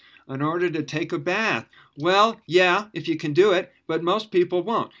up in order to take a bath? Well, yeah, if you can do it, but most people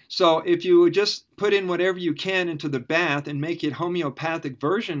won't. So if you would just put in whatever you can into the bath and make it homeopathic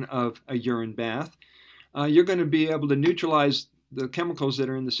version of a urine bath, you're going to be able to neutralize the chemicals that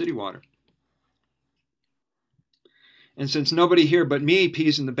are in the city water. And since nobody here but me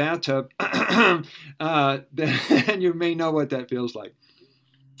pees in the bathtub, then you may know what that feels like.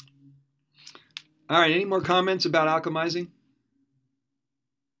 All right, any more comments about alchemizing?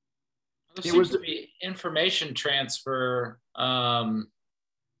 There seems to be information transfer.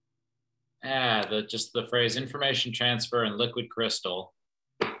 Just the phrase information transfer and liquid crystal,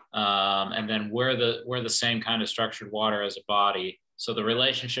 and then we're the same kind of structured water as a body. So the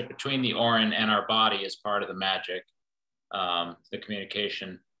relationship between the urine and our body is part of the magic. The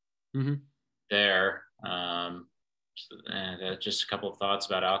communication there. Just a couple of thoughts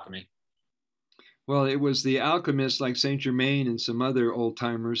about alchemy. Well, it was the alchemists like Saint Germain and some other old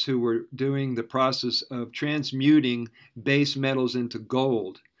timers who were doing the process of transmuting base metals into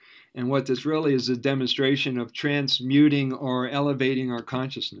gold. And what this really is a demonstration of transmuting or elevating our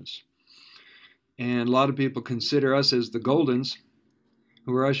consciousness. And a lot of people consider us as the Goldens,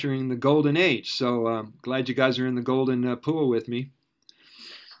 who are ushering the golden age. So glad you guys are in the golden pool with me.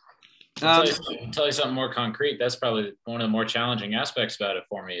 I'll tell you something more concrete. That's probably one of the more challenging aspects about it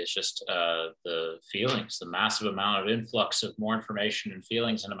for me is just the feelings, the massive amount of influx of more information and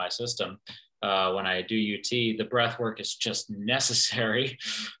feelings into my system. When I do UT, the breath work is just necessary.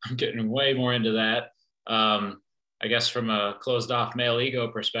 I'm getting way more into that. I guess from a closed off male ego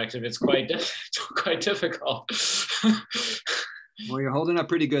perspective, it's quite difficult. Well, you're holding up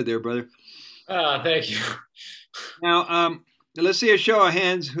pretty good there, brother. Thank you. Now, let's see a show of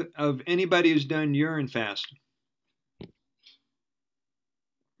hands of anybody who's done urine fast.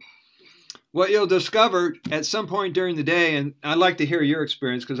 What you'll discover at some point during the day, and I'd like to hear your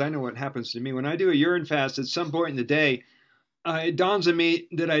experience because I know what happens to me. When I do a urine fast at some point in the day, it dawns on me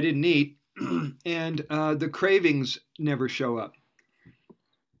that I didn't eat, and the cravings never show up.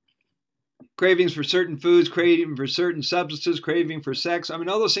 Cravings for certain foods, craving for certain substances, craving for sex. I mean,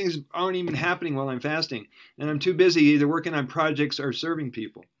 all those things aren't even happening while I'm fasting. And I'm too busy either working on projects or serving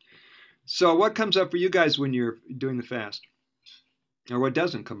people. So what comes up for you guys when you're doing the fast? Or what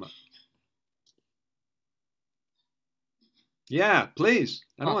doesn't come up? Yeah, please.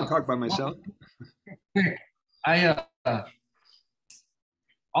 I don't want to talk about myself.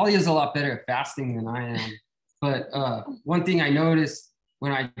 Ollie is a lot better at fasting than I am. But one thing I noticed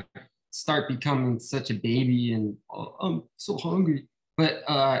when I start becoming such a baby and I'm so hungry, but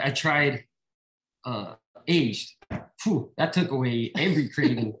I tried aged. Whew, that took away every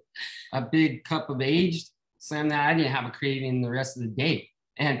craving. A big cup of aged, slammed that. I didn't have a craving the rest of the day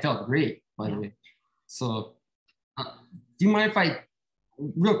and it felt great, by the way. So do you mind if I,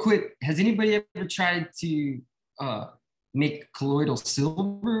 real quick, has anybody ever tried to make colloidal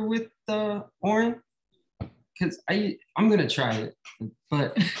silver with urine? Because I'm gonna try it,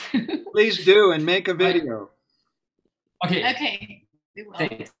 but please do and make a video. Okay, we will.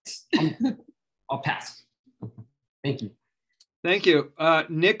 Thanks. I'll pass. Thank you. Thank you.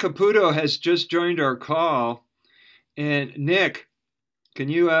 Nick Caputo has just joined our call, and Nick, can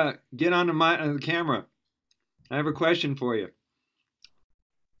you get on the camera? I have a question for you.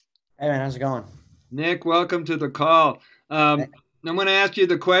 Hey man, how's it going? Nick, welcome to the call. I'm going to ask you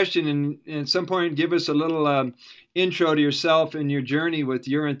the question and at some point give us a little intro to yourself and your journey with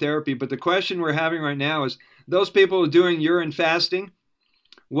urine therapy. But the question we're having right now is those people who are doing urine fasting,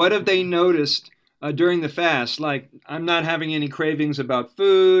 what have they noticed during the fast? Like, I'm not having any cravings about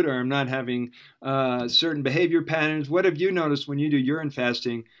food, or I'm not having certain behavior patterns. What have you noticed when you do urine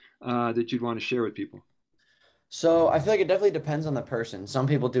fasting that you'd want to share with people? So I feel like it definitely depends on the person. Some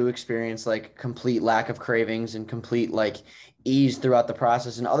people do experience like complete lack of cravings and complete like ease throughout the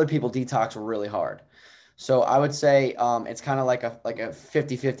process, and other people detox really hard. So I would say it's kind of like a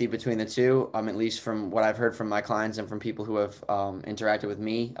 50-50 between the two, at least from what I've heard from my clients and from people who have interacted with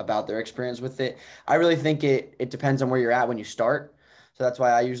me about their experience with it. I really think it depends on where you're at when you start. So that's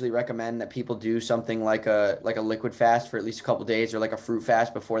why I usually recommend that people do something like a liquid fast for at least a couple of days, or like a fruit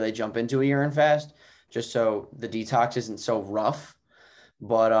fast before they jump into a urine fast, just so the detox isn't so rough.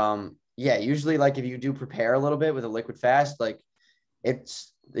 But yeah, usually like if you do prepare a little bit with a liquid fast, like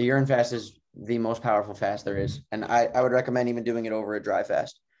the urine fast is the most powerful fast there is. And I would recommend even doing it over a dry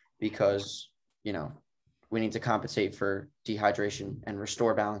fast because, you know, we need to compensate for dehydration and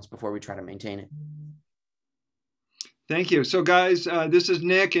restore balance before we try to maintain it. Thank you. So guys, this is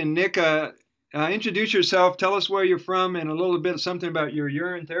Nick, and Nick, introduce yourself, tell us where you're from, and a little bit something about your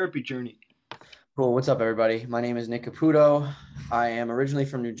urine therapy journey. Cool. What's up, everybody? My name is Nick Caputo. I am originally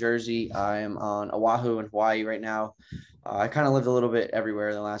from New Jersey. I am on Oahu in Hawaii right now. I kind of lived a little bit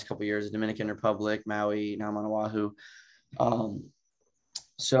everywhere the last couple of years, Dominican Republic, Maui, now I'm on Oahu.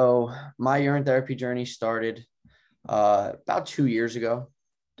 So my urine therapy journey started about 2 years ago,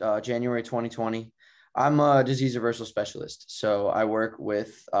 January 2020. I'm a disease reversal specialist. So I work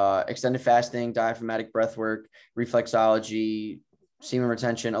with extended fasting, diaphragmatic breath work, reflexology, semen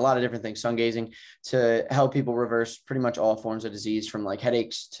retention, a lot of different things, sun gazing, to help people reverse pretty much all forms of disease, from like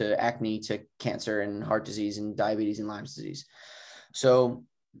headaches to acne to cancer and heart disease and diabetes and Lyme's disease. So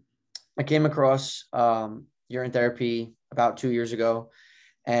I came across urine therapy about 2 years ago,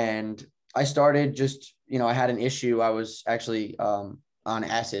 and I started just, you know, I had an issue. I was actually on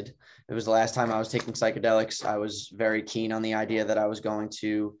acid. It was the last time I was taking psychedelics. I was very keen on the idea that I was going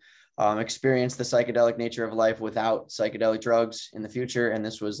to experience the psychedelic nature of life without psychedelic drugs in the future. And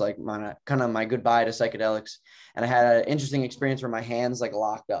this was like kind of my goodbye to psychedelics. And I had an interesting experience where my hands like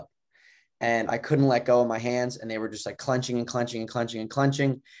locked up and I couldn't let go of my hands, and they were just like clenching and clenching and clenching and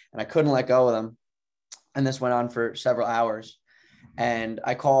clenching, and I couldn't let go of them. And this went on for several hours. And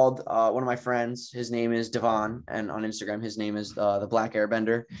I called one of my friends. His name is Devon, and on Instagram, his name is the Black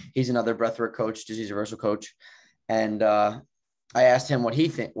Airbender. He's another breathwork coach, disease reversal coach. And I asked him what he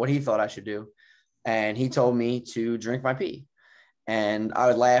thought I should do. And he told me to drink my pee. And I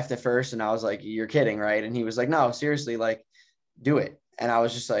would laugh at first, and I was like, "You're kidding, right?" And he was like, "No, seriously, like, do it." And I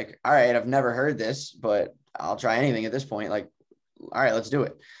was just like, "All right, I've never heard this, but I'll try anything at this point. Like, all right, let's do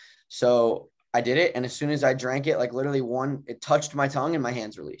it." So I did it. And as soon as I drank it, like literally it touched my tongue and my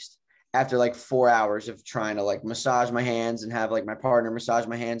hands released after like 4 hours of trying to like massage my hands and have like my partner massage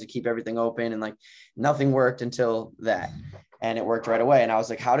my hands and keep everything open. And like nothing worked until that. And it worked right away. And I was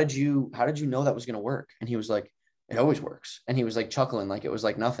like, how did you know that was going to work? And he was like, "It always works." And he was like chuckling, like it was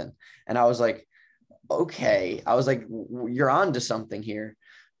like nothing. And I was like, okay. I was like, "You're on to something here,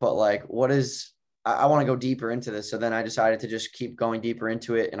 but like, I want to go deeper into this." So then I decided to just keep going deeper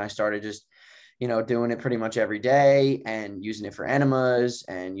into it. And I started just, you know, doing it pretty much every day and using it for enemas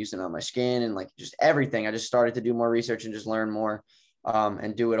and using it on my skin and like just everything. I just started to do more research and just learn more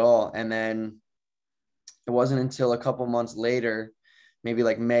and do it all. And then it wasn't until a couple months later, maybe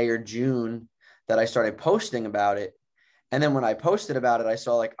like May or June, that I started posting about it. And then when I posted about it, I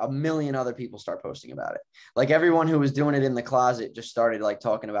saw like a million other people start posting about it. Like everyone who was doing it in the closet just started like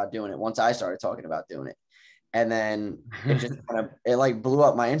talking about doing it once I started talking about doing it. And then it just it like blew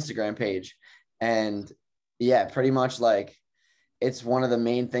up my Instagram page. And yeah, pretty much like it's one of the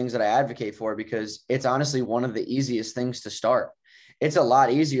main things that I advocate for, because it's honestly one of the easiest things to start. It's a lot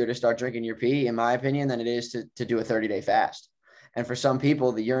easier to start drinking your pee, in my opinion, than it is to do a 30-day fast. And for some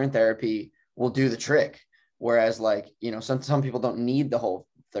people, the urine therapy will do the trick. Whereas like, you know, some people don't need the whole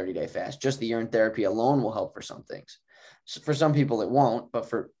 30-day fast. Just the urine therapy alone will help for some things. So for some people, it won't, but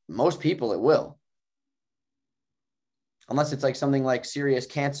for most people, it will. Unless it's like something like serious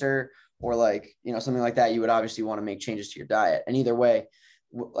cancer or like, you know, something like that, you would obviously want to make changes to your diet. And either way,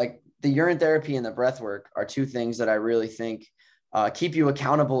 like the urine therapy and the breath work are two things that I really think keep you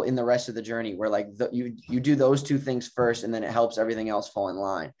accountable in the rest of the journey, where like you do those two things first, and then it helps everything else fall in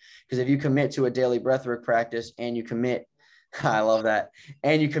line. Because if you commit to a daily breathwork practice and you commit, I love that,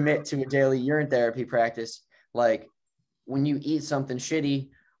 and you commit to a daily urine therapy practice, like when you eat something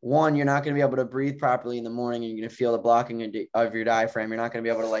shitty, one, you're not going to be able to breathe properly in the morning. You're going to feel the blocking of your diaphragm. You're not going to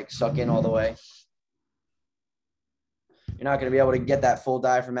be able to like suck in all the way. You're not going to be able to get that full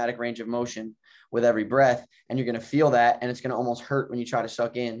diaphragmatic range of motion with every breath. And you're going to feel that. And it's going to almost hurt when you try to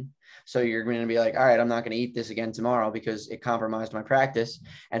suck in. So you're going to be like, all right, I'm not going to eat this again tomorrow because it compromised my practice.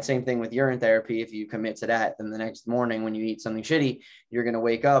 And same thing with urine therapy. If you commit to that, then the next morning when you eat something shitty, you're going to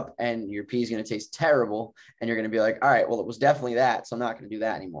wake up and your pee is going to taste terrible. And you're going to be like, all right, well, it was definitely that. So I'm not going to do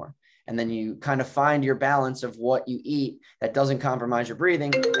that anymore. And then you kind of find your balance of what you eat that doesn't compromise your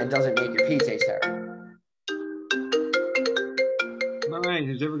breathing and doesn't make your pee taste terrible. All right,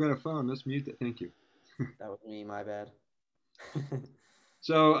 who's ever got a phone? Let's mute it. Thank you. That was me, my bad.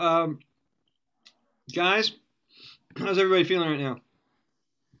 So, guys, how's everybody feeling right now?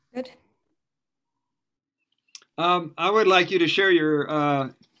 Good. I would like you to share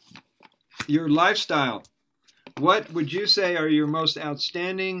your lifestyle. What would you say are your most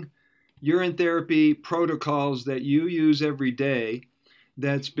outstanding urine therapy protocols that you use every day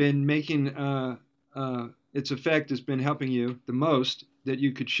that's been making its effect has been helping you the most that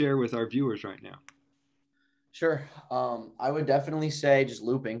you could share with our viewers right now? Sure. I would definitely say just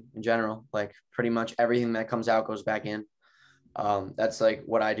looping in general, like pretty much everything that comes out goes back in. That's like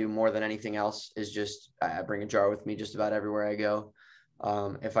what I do more than anything else is just I bring a jar with me just about everywhere I go.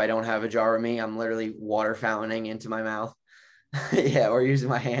 If I don't have a jar with me, I'm literally water fountaining into my mouth. Yeah, or using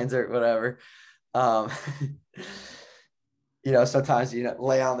my hands or whatever. Sometimes,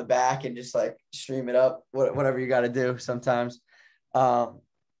 lay on the back and just like stream it up, whatever you got to do sometimes. There's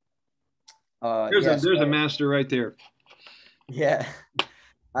a master right there. Yeah.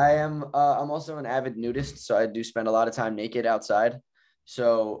 I'm also an avid nudist, so I do spend a lot of time naked outside.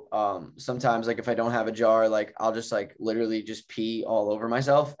 So sometimes like if I don't have a jar, like I'll just like literally just pee all over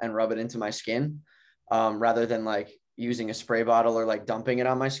myself and rub it into my skin, rather than like using a spray bottle or like dumping it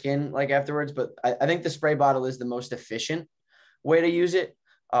on my skin like afterwards. But I think the spray bottle is the most efficient way to use it.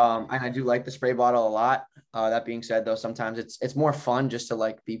 And I do like the spray bottle a lot. That being said, though, sometimes it's more fun just to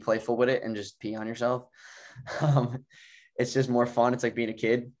like be playful with it and just pee on yourself. It's just more fun. It's like being a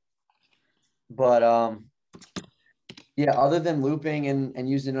kid. But yeah, other than looping and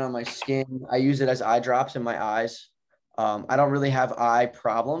using it on my skin, I use it as eye drops in my eyes. I don't really have eye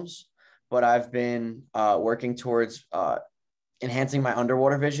problems, but I've been working towards enhancing my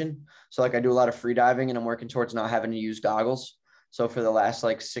underwater vision. So like I do a lot of free diving and I'm working towards not having to use goggles. So for the last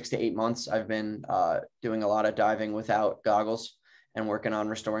like 6 to 8 months, I've been doing a lot of diving without goggles and working on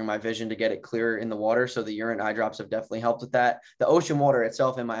restoring my vision to get it clearer in the water. So the urine eye drops have definitely helped with that. The ocean water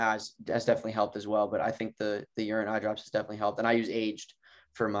itself in my eyes has definitely helped as well. But I think the urine eye drops has definitely helped. And I use aged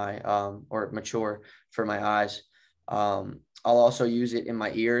for my, or mature for my eyes. I'll also use it in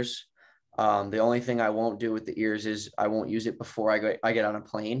my ears. The only thing I won't do with the ears is I won't use it before I get on a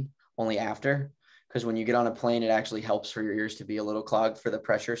plane, only after. Because when you get on a plane, it actually helps for your ears to be a little clogged for the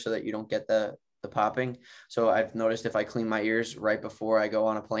pressure so that you don't get the popping. So I've noticed if I clean my ears right before I go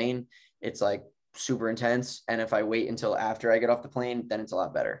on a plane, it's like super intense. And if I wait until after I get off the plane, then it's a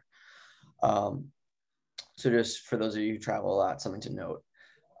lot better. So just for those of you who travel a lot, something to note.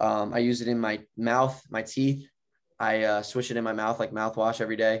 I use it in my mouth, my teeth. I swish it in my mouth like mouthwash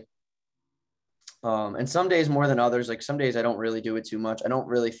every day. And some days more than others. Like some days I don't really do it too much. I don't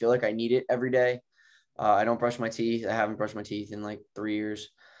really feel like I need it every day. I don't brush my teeth. I haven't brushed my teeth in like 3 years.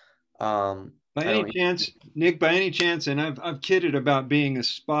 By any chance, Nick, and I've kidded about being a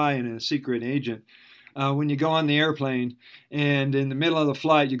spy and a secret agent. When you go on the airplane and in the middle of the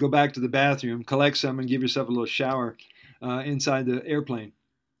flight, you go back to the bathroom, collect some and give yourself a little shower inside the airplane.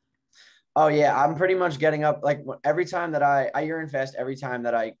 Oh yeah. I'm pretty much getting up like every time that I urine fast every time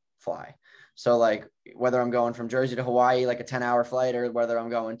that I fly. So like whether I'm going from Jersey to Hawaii, like a 10-hour flight, or whether I'm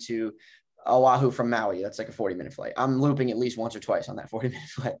going to Oahu from Maui, that's like a 40-minute flight. I'm looping at least once or twice on that 40-minute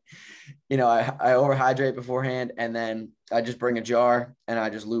flight. I overhydrate beforehand and then I just bring a jar and I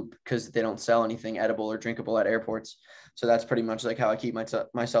just loop because they don't sell anything edible or drinkable at airports. So that's pretty much like how I keep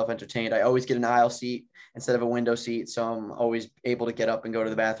myself entertained. I always get an aisle seat instead of a window seat. So I'm always able to get up and go to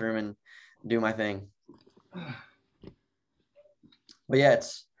the bathroom and do my thing. But yeah,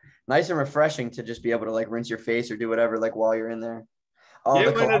 it's nice and refreshing to just be able to like rinse your face or do whatever like while you're in there. Oh,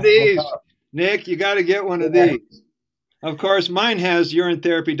 get one of these, Nick. You got to get one of these. Of course, mine has urine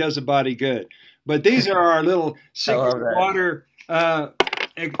therapy does a body good, but these are our little secret water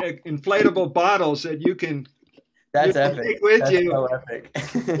inflatable bottles that you can. That's epic. Take with That's you so epic.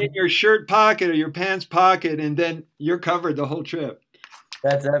 in your shirt pocket or your pants pocket, and then you're covered the whole trip.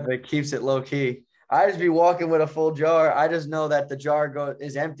 That's epic. Keeps it low key. I just be walking with a full jar. I just know that the jar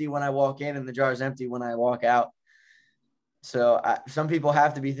is empty when I walk in and the jar is empty when I walk out. So some people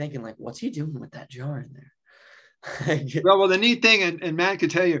have to be thinking like, what's he doing with that jar in there? Well, the neat thing, and Matt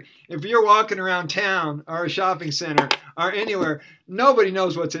could tell you, if you're walking around town or a shopping center or anywhere, nobody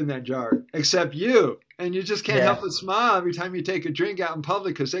knows what's in that jar except you. And you just can't help but smile every time you take a drink out in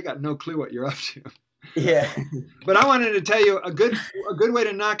public because they got no clue what you're up to. Yeah. But I wanted to tell you a good way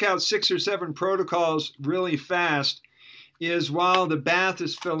to knock out 6 or 7 protocols really fast is while the bath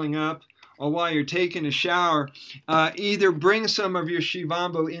is filling up or while you're taking a shower, either bring some of your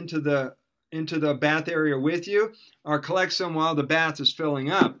Shivambu into the bath area with you or collect some while the bath is filling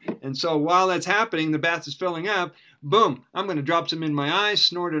up. And so while that's happening, the bath is filling up, boom, I'm going to drop some in my eyes,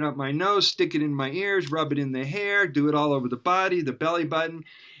 snort it up my nose, stick it in my ears, rub it in the hair, do it all over the body, the belly button.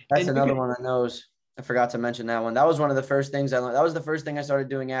 That's another one I knows. I forgot to mention that one. That was one of the first things I learned. That was the first thing I started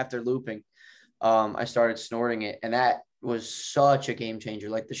doing after looping. I started snorting it, and that was such a game changer.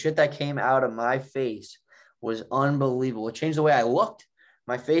 Like the shit that came out of my face was unbelievable. It changed the way I looked.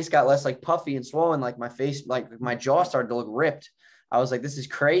 my face got less like puffy and swollen. Like my face, like my jaw started to look ripped. I was like, this is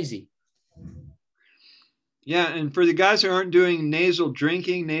crazy. Yeah, and for the guys who aren't doing nasal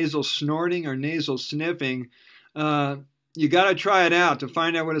drinking, nasal snorting, or nasal sniffing, you got to try it out to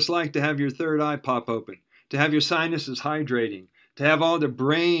find out what it's like to have your third eye pop open, to have your sinuses hydrating, to have all the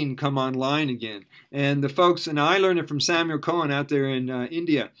brain come online again. And the folks, and I learned it from Samuel Cohen out there in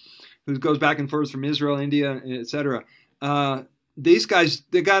India, who goes back and forth from Israel, India, etc. These guys,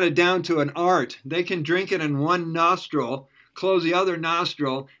 they got it down to an art. They can drink it in one nostril, close the other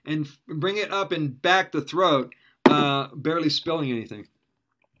nostril, and bring it up and back the throat, barely spilling anything.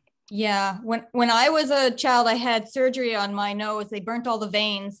 Yeah, when I was a child, I had surgery on my nose. They burnt all the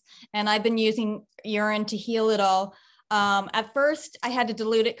veins, and I've been using urine to heal it all. At first, I had to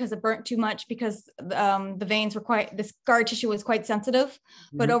dilute it because it burnt too much because the veins were the scar tissue was quite sensitive.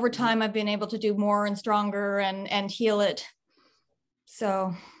 But over time, I've been able to do more and stronger and heal it.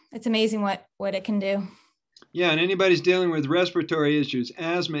 So it's amazing what it can do. Yeah, and anybody's dealing with respiratory issues,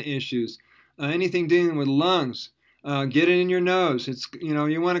 asthma issues, anything dealing with lungs, get it in your nose. It's, you know,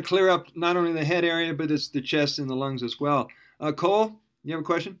 you want to clear up not only the head area, but it's the chest and the lungs as well. Cole, you have a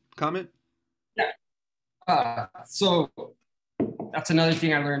question, comment? Yeah. So that's another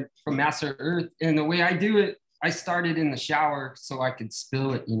thing I learned from Master Earth. And the way I do it, I started in the shower so I could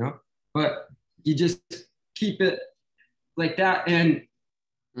spill it, you know, but you just keep it like that. And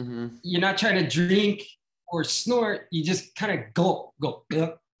you're not trying to drink or snort. You just kind of go,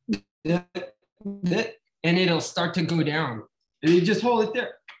 and it'll start to go down. And you just hold it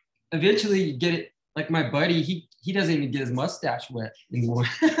there. Eventually you get it, like my buddy, he doesn't even get his mustache wet anymore.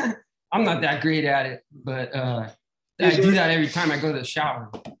 I'm not that great at it, but I do that every time I go to the shower.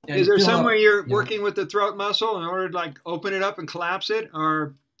 Is there somewhere you're working with the throat muscle in order to like open it up and collapse it,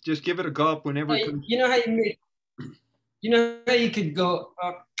 or just give it a gulp whenever it comes? You know how you could go,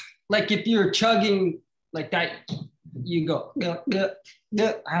 like if you're chugging like that, you go,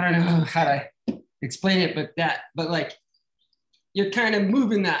 I don't know how to explain it, but like you're kind of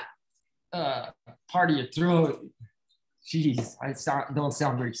moving that part of your throat. Jeez, don't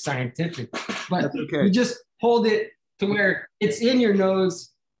sound very scientific, but you just hold it to where it's in your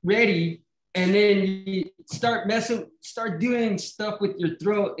nose, ready, and then you start doing stuff with your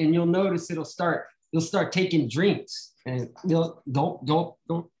throat, and you'll notice you'll start taking drinks, and you'll don't,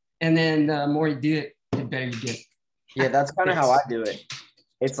 and then the more you do it, the better you get. Yeah, that's kind of how I do it.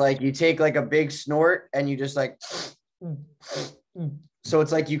 It's like you take like a big snort and you just like, so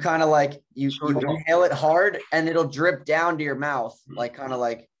it's like you kind of like you inhale it hard and it'll drip down to your mouth, like kind of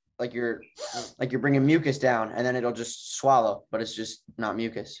like you're bringing mucus down, and then it'll just swallow, but it's just not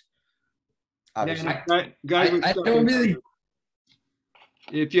mucus. Obviously. Guys, I don't really.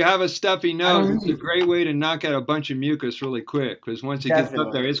 If you have a stuffy nose, it's a great way to knock out a bunch of mucus really quick, because once it gets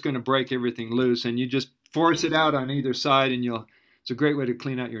up there, it's going to break everything loose, and you just force it out on either side, and it's a great way to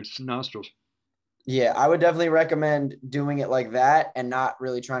clean out your nostrils. Yeah, I would definitely recommend doing it like that and not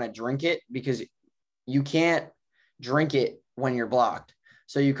really trying to drink it, because you can't drink it when you're blocked.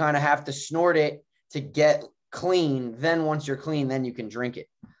 So you kind of have to snort it to get clean. Then once you're clean, then you can drink it.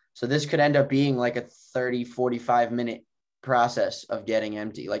 So this could end up being like a 30, 45 minute process of getting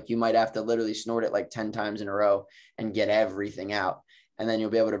empty. Like you might have to literally snort it like 10 times in a row and get everything out. And then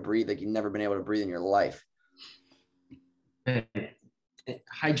you'll be able to breathe like you've never been able to breathe in your life. It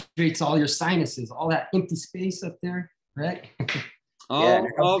hydrates all your sinuses, all that empty space up there, right?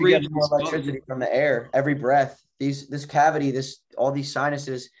 All get more electricity from the air. Every breath, this cavity, all these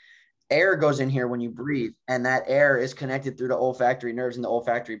sinuses, air goes in here when you breathe, and that air is connected through the olfactory nerves and the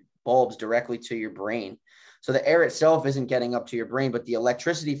olfactory bulbs directly to your brain. So the air itself isn't getting up to your brain, but the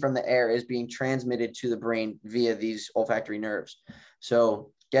electricity from the air is being transmitted to the brain via these olfactory nerves.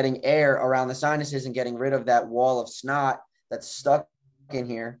 So getting air around the sinuses and getting rid of that wall of snot that's stuck in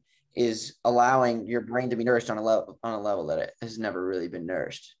here is allowing your brain to be nourished on a level that it has never really been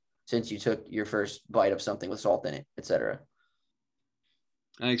nourished since you took your first bite of something with salt in it, etc.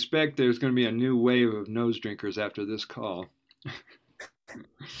 I expect there's going to be a new wave of nose drinkers after this call.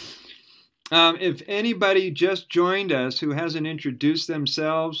 If anybody just joined us who hasn't introduced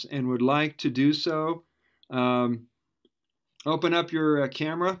themselves and would like to do so, open up your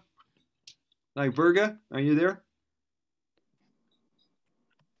camera. Like Virga, are you there?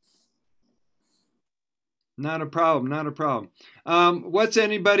 Not a problem, not a problem. What's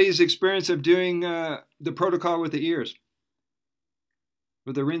anybody's experience of doing the protocol with the ears?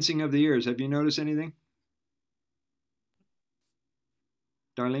 With the rinsing of the ears, have you noticed anything?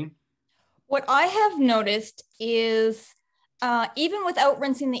 Darlene? What I have noticed is even without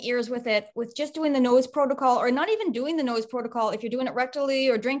rinsing the ears with it, with just doing the nose protocol, or not even doing the nose protocol, if you're doing it rectally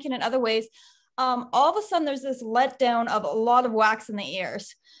or drinking it other ways, all of a sudden there's this letdown of a lot of wax in the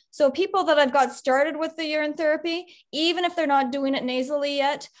ears. So people that I've got started with the urine therapy, even if they're not doing it nasally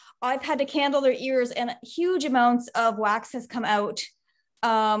yet, I've had to candle their ears and huge amounts of wax has come out.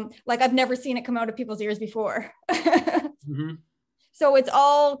 Like I've never seen it come out of people's ears before. Mm-hmm. So it's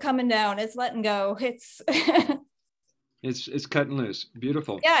all coming down. It's letting go. It's it's cutting loose.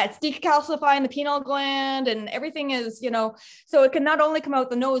 Beautiful. Yeah, it's decalcifying the pineal gland, and everything is, so it can not only come out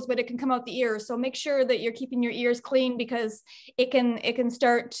the nose, but it can come out the ears. So make sure that you're keeping your ears clean, because it can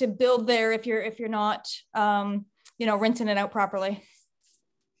start to build there if you're not rinsing it out properly.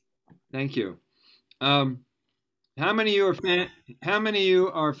 Thank you. How many of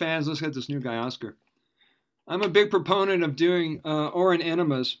you are fans? Let's get this new guy, Oscar. I'm a big proponent of doing Orin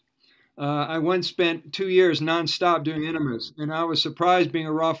enemas. I once spent 2 years nonstop doing enemas, and I was surprised, being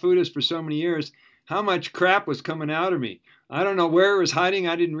a raw foodist for so many years, how much crap was coming out of me. I don't know where it was hiding.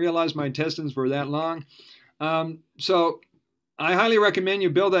 I didn't realize my intestines were that long. So I highly recommend you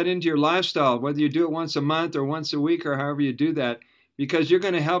build that into your lifestyle, whether you do it once a month or once a week or however you do that, because you're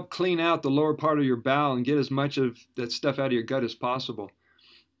going to help clean out the lower part of your bowel and get as much of that stuff out of your gut as possible.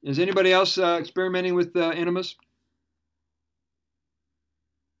 Is anybody else experimenting with enemas?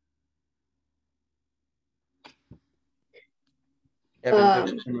 Yeah, I've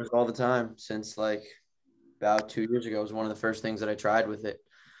been doing enemas all the time since like about 2 years ago. It was one of the first things that I tried with it.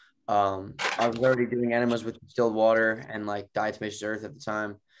 I was already doing enemas with distilled water and like diatomaceous earth at the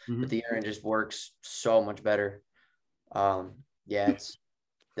time, but the urine just works so much better. Yeah, it's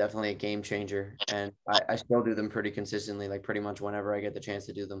definitely a game changer, and I still do them pretty consistently, like pretty much whenever I get the chance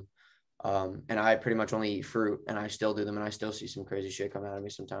to do them. And I pretty much only eat fruit, and I still do them, and I still see some crazy shit come out of me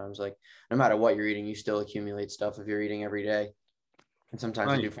sometimes. Like no matter what you're eating, you still accumulate stuff if you're eating every day. And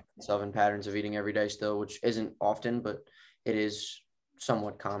sometimes I do find myself in patterns of eating every day still, which isn't often, but it is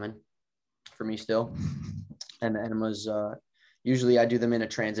somewhat common for me still. And the enemas, usually I do them in a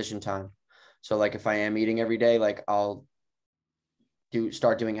transition time. So like if I am eating every day, like I'll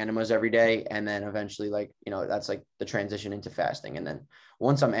start doing enemas every day, and then eventually, like, that's like the transition into fasting. And then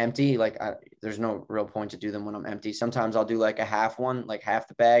once I'm empty, like there's no real point to do them when I'm empty. Sometimes I'll do like a half one, like half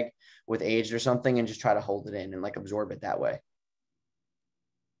the bag with aged or something, and just try to hold it in and like absorb it that way.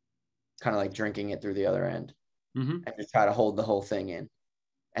 Kind of like drinking it through the other end, and just try to hold the whole thing in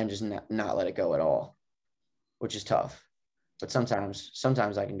and just not let it go at all, which is tough. But sometimes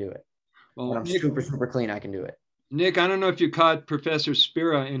I can do it. Well, when I'm super clean, I can do it. Nick, I don't know if you caught Professor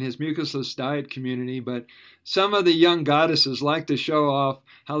Spira in his mucusless diet community, but some of the young goddesses like to show off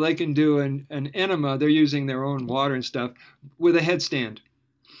how they can do an enema. They're using their own water and stuff with a headstand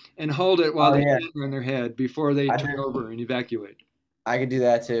and hold it while they stand on their head before they turn over and evacuate. I could do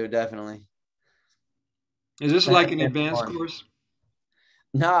that too, definitely. Is this like an advanced course?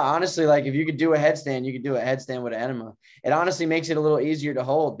 No, honestly, like if you could do a headstand, you could do a headstand with an enema. It honestly makes it a little easier to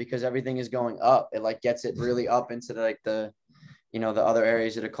hold because everything is going up. It like gets it really up into the other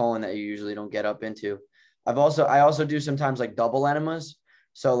areas of the colon that you usually don't get up into. I also do sometimes like double enemas.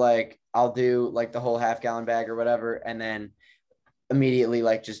 So like I'll do like the whole half-gallon bag or whatever, and then immediately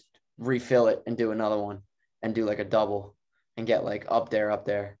like just refill it and do another one and do like a double and get like up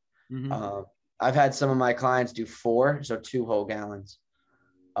there. I've had some of my clients do 4, so 2 whole gallons.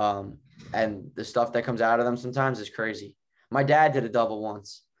 And the stuff that comes out of them sometimes is crazy. My dad did a double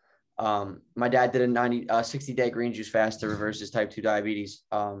once. My dad did a 60-day green juice fast to reverse his type 2 diabetes.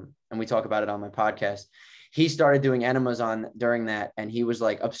 And we talk about it on my podcast. He started doing enemas during that, and he was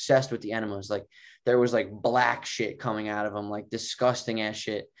like obsessed with the enemas. Like there was like black shit coming out of him, like disgusting ass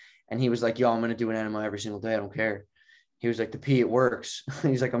shit. And he was like, yo, I'm going to do an enema every single day. I don't care. He was like, the pee, it works.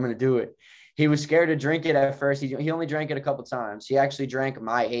 He's like, I'm going to do it. He was scared to drink it at first. He only drank it a couple times. He actually drank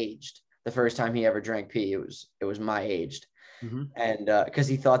my aged the first time he ever drank pee. It was my aged. And because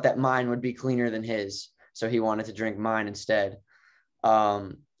he thought that mine would be cleaner than his. So he wanted to drink mine instead.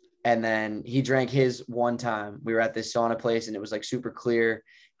 And then he drank his one time. We were at this sauna place and it was like super clear.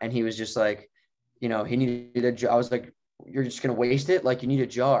 And he was just like, he needed I was like, you're just going to waste it? Like you need a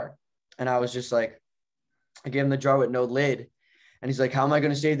jar. And I was just like, I gave him the jar with no lid. And he's like, how am I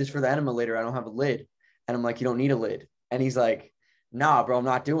going to save this for the enema later? I don't have a lid. And I'm like, you don't need a lid. And he's like, nah, bro, I'm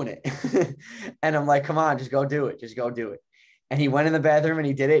not doing it. And I'm like, come on, just go do it. Just go do it. And he went in the bathroom and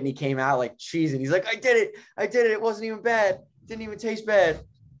he did it. And he came out like cheesing. He's like, I did it. It wasn't even bad. It didn't even taste bad.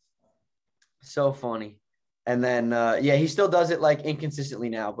 So funny. And then, he still does it like inconsistently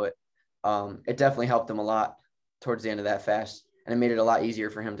now, but it definitely helped him a lot towards the end of that fast. And it made it a lot easier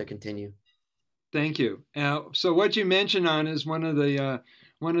for him to continue. Thank you. So what you mentioned on is one of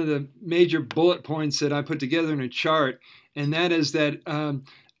the major bullet points that I put together in a chart, and that is that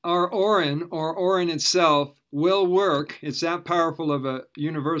our urine or urine itself will work. It's that powerful of a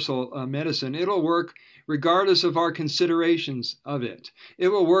universal medicine. It'll work regardless of our considerations of it. It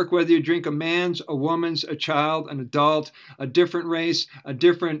will work whether you drink a man's, a woman's, a child, an adult, a different race, a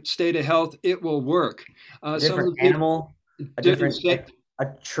different state of health. It will work. Different animal, a different a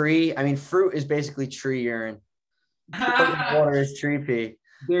tree. I mean, fruit is basically tree urine. Water is tree pee.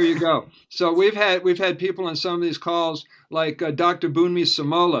 There you go. So we've had people on some of these calls, like Dr. Bunmi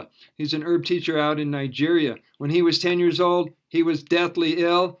Samola. He's an herb teacher out in Nigeria. When he was 10 years old, he was deathly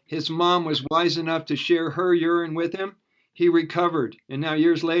ill. His mom was wise enough to share her urine with him. He recovered, and now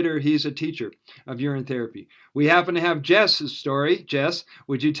years later, he's a teacher of urine therapy. We happen to have Jess's story. Jess,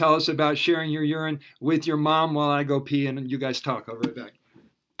 would you tell us about sharing your urine with your mom while I go pee and you guys talk? I'll be right back.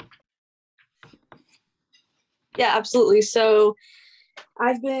 Yeah, absolutely. So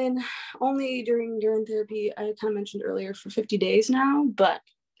I've been only during urine therapy, I kind of mentioned earlier, for 50 days now, but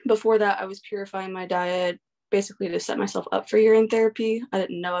before that I was purifying my diet basically to set myself up for urine therapy. I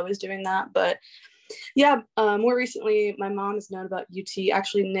didn't know I was doing that, but yeah, more recently my mom has known about UT.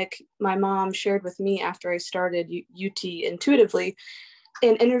 Actually, Nick, my mom, shared with me after I started UT intuitively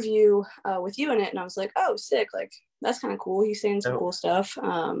an interview with you in it, and I was like, oh, sick, like that's kind of cool. He's saying some cool stuff.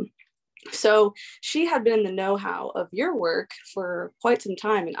 So she had been in the know-how of your work for quite some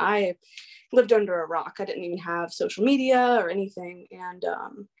time, and I lived under a rock. I didn't even have social media or anything. And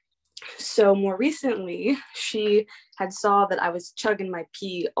so more recently, she had saw that I was chugging my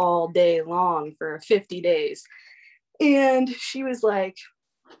pee all day long for 50 days. And she was like,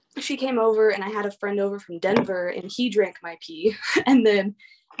 she came over, and I had a friend over from Denver, and he drank my pee. And then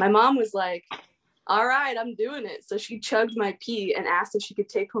my mom was like, all right, I'm doing it. So she chugged my pee and asked if she could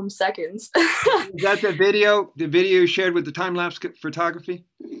take home seconds. Is that the video you shared with the time-lapse photography?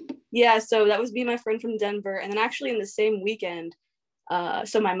 Yeah, so that was me, my friend from Denver. And then actually in the same weekend,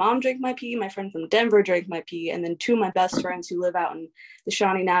 so my mom drank my pee, my friend from Denver drank my pee, and then two of my best friends who live out in the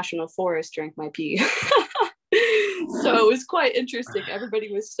Shawnee National Forest drank my pee. So it was quite interesting.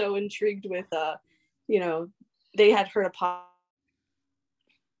 Everybody was so intrigued with, they had heard a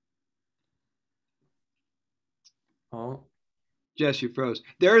Oh, Jess, you froze.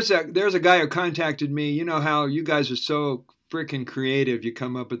 There's a guy who contacted me. You know how you guys are so freaking creative. You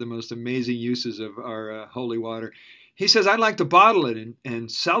come up with the most amazing uses of our holy water. He says, I'd like to bottle it and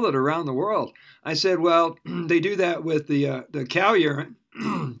sell it around the world. I said, well, they do that with the cow urine,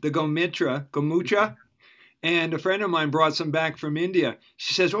 the gomutra. And a friend of mine brought some back from India.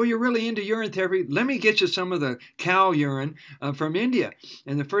 She says, oh, you're really into urine therapy? Let me get you some of the cow urine from India.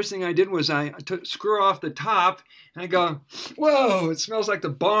 And the first thing I did was I took screw off the top, and I go, whoa, it smells like the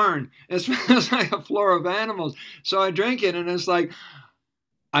barn. It smells like a floor of animals. So I drank it, and it's like,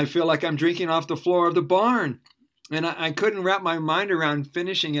 I feel like I'm drinking off the floor of the barn. And I couldn't wrap my mind around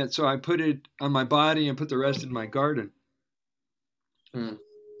finishing it, so I put it on my body and put the rest in my garden.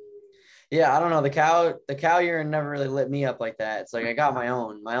 Yeah, I don't know. The cow urine never really lit me up like that. It's like I got my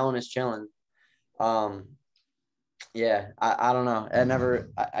own. My own is chilling. Yeah, I don't know.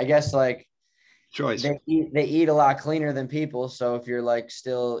 I guess like choice. They eat a lot cleaner than people. So if you're like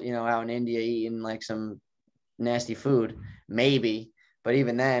still, out in India eating like some nasty food, maybe. But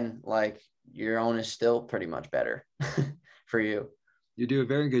even then, like your own is still pretty much better for you. You do a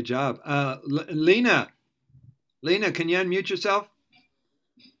very good job. Lena, can you unmute yourself?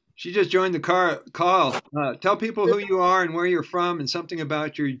 She just joined the call. Tell people who you are and where you're from and something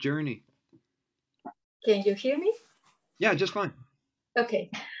about your journey. Can you hear me? Yeah, just fine.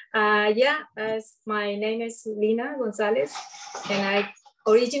 Okay. My name is Lena Gonzalez, and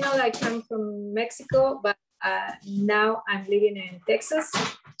originally I come from Mexico, but now I'm living in Texas,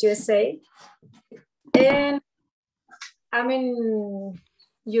 USA. And I'm in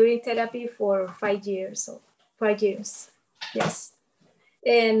urine therapy for 5 years. Yes.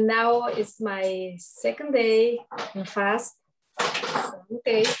 And now it's my second day in fast. So I'm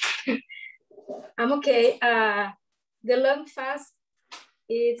okay. I'm okay. The long fast,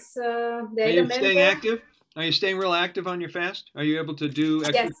 it's Are you staying active? Are you staying real active on your fast? Are you able to do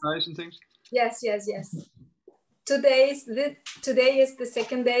exercise and things? Yes. Today is the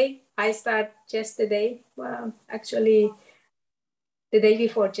second day. I start yesterday. Well, actually, the day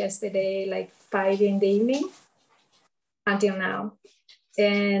before yesterday, like 5 in the evening until now.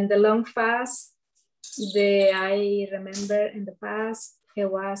 And the long fast, I remember in the past,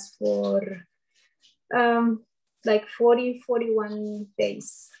 it was for like 41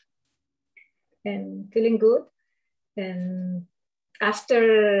 days and feeling good. And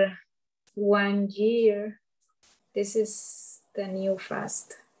after 1 year. This is the new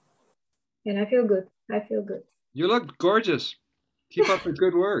fast. And I feel good. I feel good. You look gorgeous. Keep up the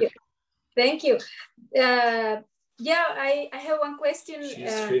good work. Thank you. Yeah, I have one question.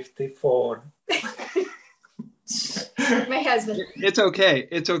 She's 54. My husband. It's okay.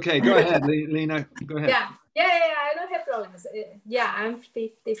 It's okay. Go ahead, Lena. Go ahead. Yeah. I don't have problems. Yeah, I'm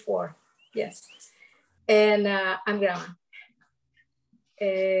 54. Yes. And I'm grandma.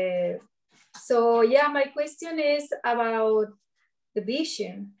 So yeah, my question is about the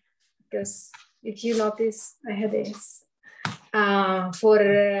vision, because if you notice, I had this.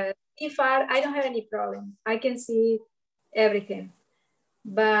 For far, I don't have any problem. I can see everything.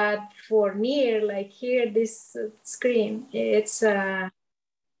 But for near, like here, this screen, it's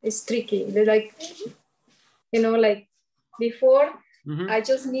tricky. They're like, like before, I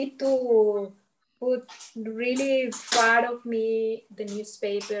just need to put really far of me the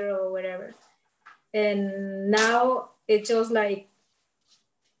newspaper or whatever. And now it's just like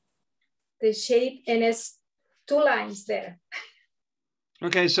the shape, and it's 2 lines there.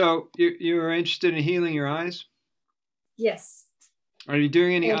 Okay, so you're interested in healing your eyes? Yes. Are you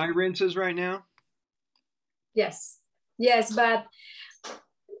doing any eye rinses right now? Yes, but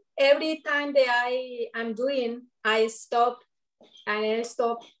every time that I'm doing, I stop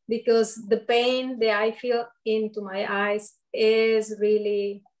because the pain that I feel into my eyes is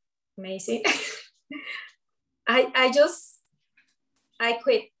really amazing. I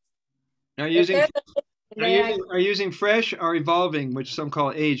quit. Are you using fresh or evolving, which some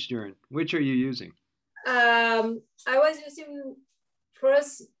call aged urine? Which are you using? I was using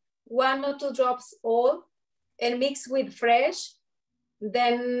first 1 or 2 drops old and mix with fresh.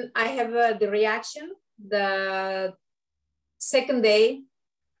 Then I have the reaction the second day,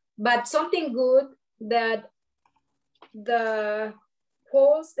 but something good that the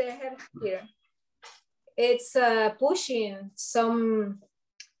holes they have here, it's pushing some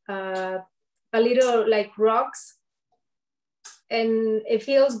a little like rocks, and it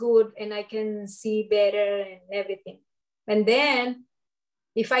feels good, and I can see better and everything. And then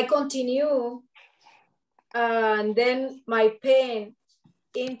if I continue, and then my pain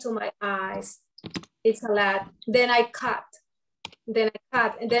into my eyes, it's a lot. Then I cut, and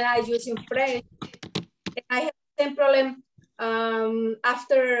then I use in fresh. And I have the same problem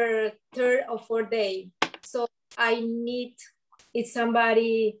after 3rd or 4th day. So I need, if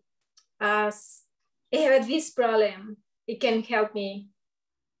somebody has this problem, it can help me.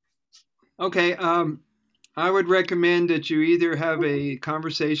 Okay, I would recommend that you either have a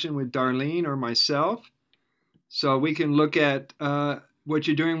conversation with Darlene or myself, so we can look at what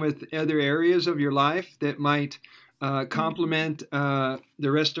you're doing with other areas of your life that might complement the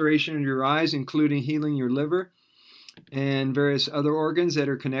restoration of your eyes, including healing your liver and various other organs that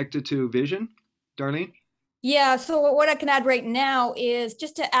are connected to vision. Darlene? Yeah, so what I can add right now is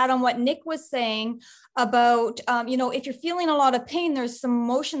just to add on what Nick was saying about, if you're feeling a lot of pain, there's some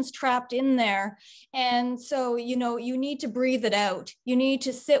emotions trapped in there. And so, you need to breathe it out. You need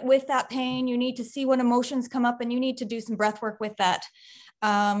to sit with that pain. You need to see what emotions come up, and you need to do some breath work with that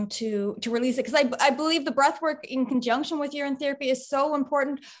to release it. Because I believe the breath work in conjunction with urine therapy is so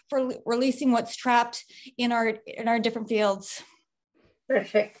important for releasing what's trapped in our different fields.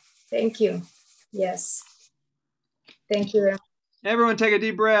 Perfect. Thank you. Yes. Thank you. Everyone take a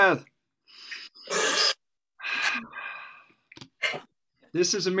deep breath.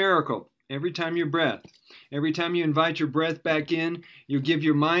 This is a miracle. Every time you breath, every time you invite your breath back in, you give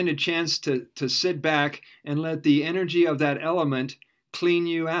your mind a chance to sit back and let the energy of that element clean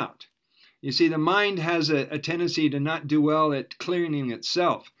you out. You see, the mind has a tendency to not do well at cleaning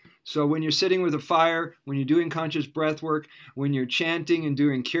itself. So when you're sitting with a fire, when you're doing conscious breath work, when you're chanting and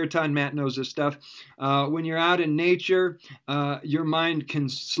doing kirtan, Matt knows this stuff, when you're out in nature, your mind can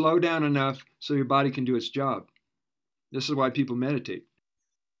slow down enough so your body can do its job. This is why people meditate.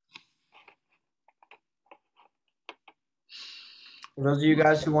 For those of you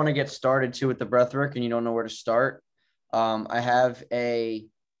guys who want to get started too with the breath work and you don't know where to start, I have a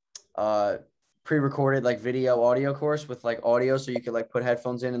pre-recorded video audio course with audio, so you could put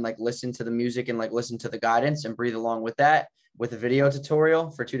headphones in and listen to the music and listen to the guidance and breathe along with that, with a video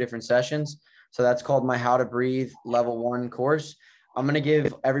tutorial for 2 different sessions. So that's called my How to Breathe Level 1 course. I'm going to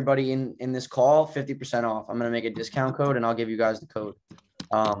give everybody in this call 50% off. I'm going to make a discount code, and I'll give you guys the code.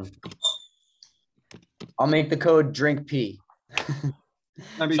 I'll make the code DRINKP.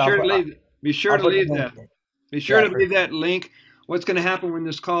 Now be sure to leave that link. What's going to happen when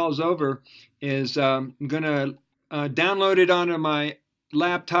this call is over is I'm going to download it onto my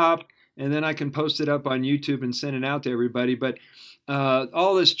laptop, and then I can post it up on YouTube and send it out to everybody. But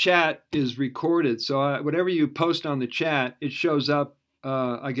all this chat is recorded, so whatever you post on the chat, it shows up.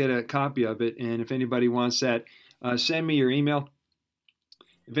 I get a copy of it, and if anybody wants that, send me your email.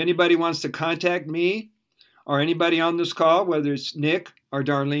 If anybody wants to contact me or anybody on this call, whether it's Nick or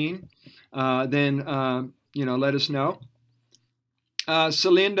Darlene, then let us know.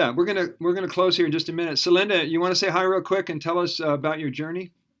 Celinda, we're gonna close here in just a minute. Celinda, you want to say hi real quick and tell us about your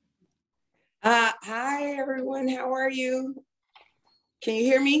journey? Hi everyone, how are you? Can you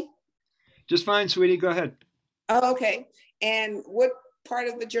hear me? Just fine, sweetie. Go ahead. Oh, okay. And what part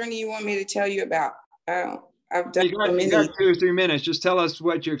of the journey you want me to tell you about? I've done you got 2 or 3 minutes. Just tell us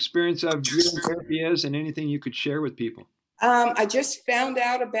what your experience of urine therapy is and anything you could share with people. I just found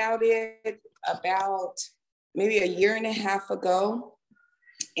out about it about maybe a year and a half ago.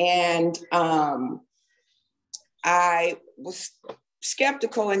 And I was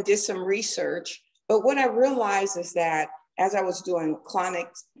skeptical and did some research. But what I realized is that as I was doing chronic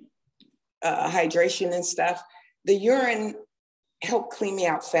hydration and stuff, the urine helped clean me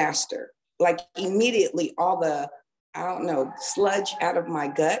out faster. Like immediately all the, sludge out of my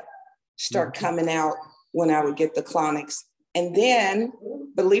gut start coming out when I would get the clonics. And then,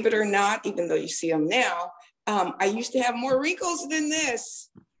 believe it or not, even though you see them now, I used to have more wrinkles than this.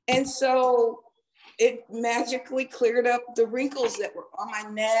 And so it magically cleared up the wrinkles that were on my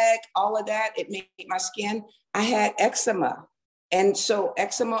neck, all of that. It made my skin, I had eczema. And so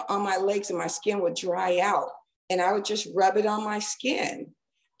eczema on my legs and my skin would dry out. And I would just rub it on my skin.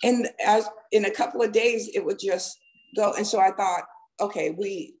 And in a couple of days, it would just go. And so I thought, okay,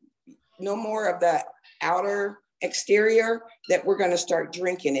 no more of the outer exterior, that we're going to start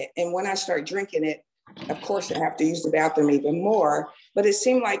drinking it. And when I start drinking it, of course, I have to use the bathroom even more. But it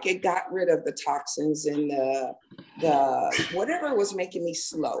seemed like it got rid of the toxins and the whatever was making me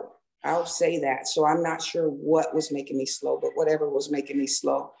slow. I'll say that. So I'm not sure what was making me slow, but whatever was making me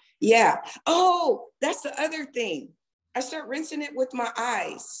slow. Yeah. Oh, that's the other thing. I start rinsing it with my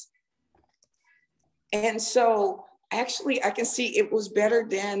eyes. And so actually I can see it was better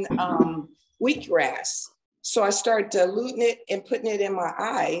than wheatgrass. So I started diluting it and putting it in my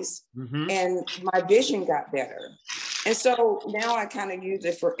eyes, and my vision got better. And so now I kind of use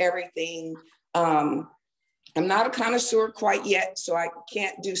it for everything. I'm not a connoisseur quite yet, so I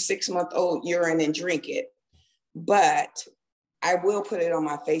can't do 6-month-old urine and drink it, but I will put it on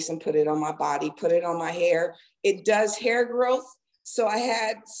my face and put it on my body, put it on my hair. It does hair growth. So I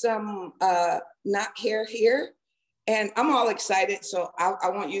had some knot hair here, and I'm all excited. So I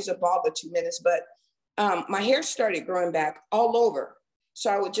won't use up all the 2 minutes, but my hair started growing back all over. So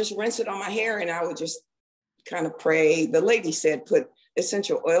I would just rinse it on my hair, and I would just kind of pray. The lady said, put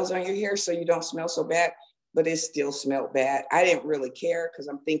essential oils on your hair so you don't smell so bad, but it still smelled bad. I didn't really care because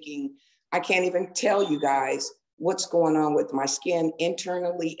I'm thinking, I can't even tell you guys what's going on with my skin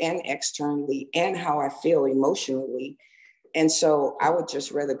internally and externally and how I feel emotionally. And so I would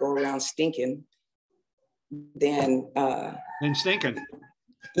just rather go around stinking than stinking.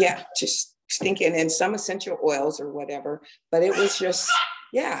 Yeah, just stinking and some essential oils or whatever. But it was just,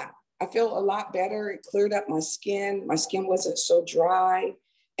 yeah, I feel a lot better. It cleared up my skin. My skin wasn't so dry.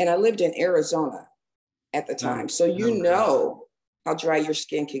 And I lived in Arizona at the time. So you know how dry your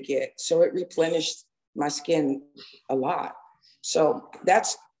skin could get. So it replenished my skin a lot. So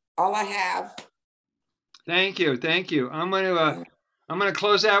that's all I have. Thank you. Thank you. I'm going to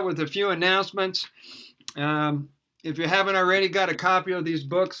close out with a few announcements. If you haven't already got a copy of these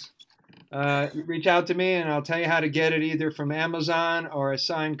books, reach out to me and I'll tell you how to get it either from Amazon or a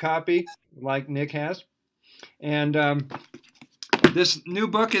signed copy like Nick has. And this new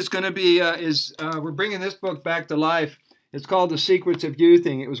book is going to be, we're bringing this book back to life. It's called The Secrets of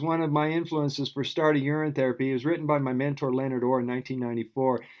Youthing. It was one of my influences for starting urine therapy. It was written by my mentor, Leonard Orr, in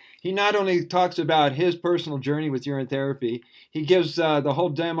 1994. He not only talks about his personal journey with urine therapy, he gives the whole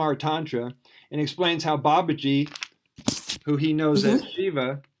Dhamma Tantra and explains how Babaji, who he knows as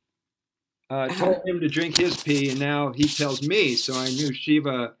Shiva, told him to drink his pee, and now he tells me, so I knew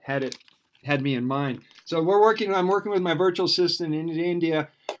Shiva had me in mind. So I'm working with my virtual assistant in India.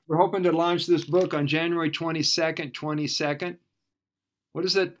 We're hoping to launch this book on January 22nd. What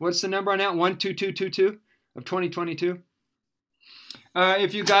is it? What's the number on that? 12222 of 2022.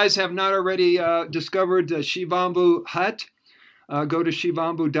 If you guys have not already discovered the Shivambu Hut, go to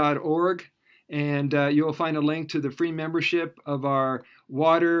shivambu.org and you'll find a link to the free membership of our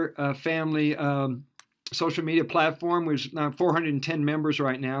water family social media platform. We've 410 members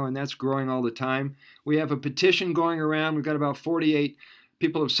right now, and that's growing all the time. We have a petition going around. We've got about 48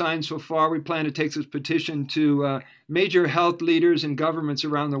 people have signed so far. We plan to take this petition to major health leaders and governments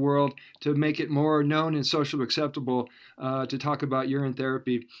around the world to make it more known and socially acceptable to talk about urine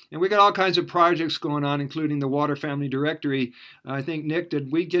therapy. And we got all kinds of projects going on, including the Water Family Directory. I think, Nick,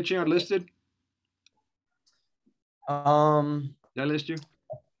 did we get you listed? Did I list you?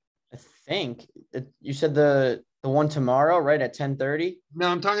 I think you said the one tomorrow, right, at 10:30? No,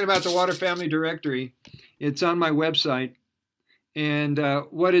 I'm talking about the Water Family Directory. It's on my website. And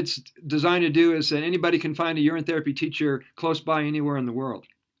what it's designed to do is that anybody can find a urine therapy teacher close by anywhere in the world.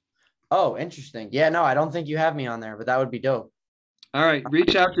 Oh, interesting. Yeah, no, I don't think you have me on there, but that would be dope. All right,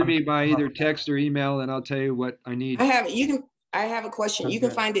 reach out to me by either text or email, and I'll tell you what I need. I have a question. You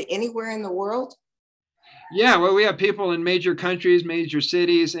can find it anywhere in the world? Yeah, well, we have people in major countries, major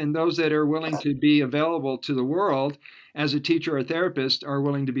cities, and those that are willing to be available to the world as a teacher or a therapist are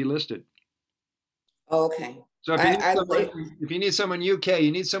willing to be listed. Okay. So if you need someone UK,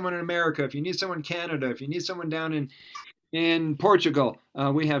 you need someone in America, if you need someone in Canada, if you need someone down in Portugal,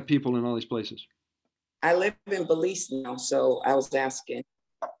 we have people in all these places. I live in Belize now, so I was asking.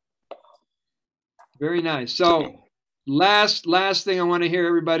 Very nice. So last thing I want to hear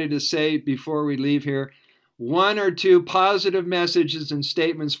everybody to say before we leave here, 1 or 2 positive messages and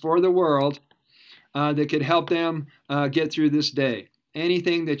statements for the world that could help them get through this day.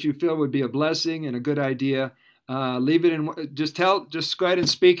 Anything that you feel would be a blessing and a good idea, leave it in, just go ahead and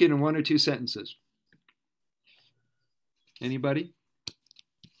speak it in 1 or 2 sentences. Anybody?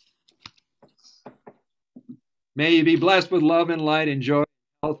 May you be blessed with love and light and joy,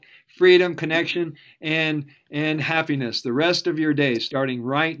 health, freedom, connection, and happiness the rest of your day, starting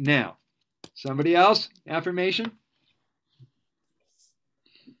right now. Somebody else? Affirmation?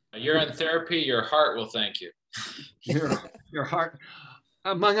 Urine therapy, your heart will thank you. Your heart,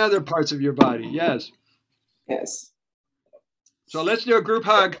 among other parts of your body. Yes. Yes. So let's do a group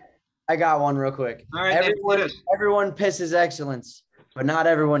hug. I got one real quick. All right, everyone pisses excellence, but not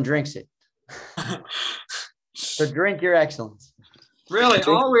everyone drinks it. So drink your excellence. Really,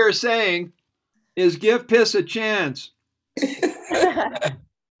 all we're saying is give piss a chance.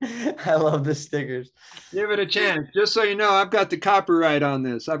 I love the stickers. Give it a chance. Just so you know, I've got the copyright on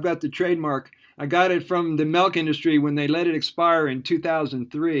this. I've got the trademark. I got it from the milk industry when they let it expire in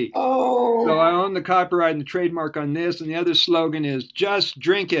 2003. Oh. So I own the copyright and the trademark on this. And the other slogan is just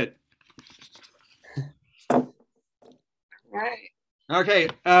drink it. Right. Okay.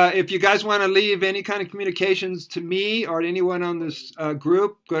 If you guys want to leave any kind of communications to me or to anyone on this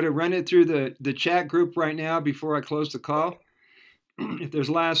group, go to run it through the chat group right now before I close the call. If there's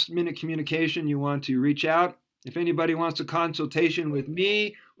last minute communication you want to reach out. If anybody wants a consultation with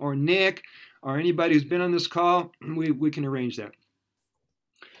me or Nick or anybody who's been on this call, we can arrange that.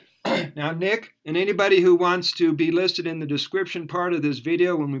 Now, Nick, and anybody who wants to be listed in the description part of this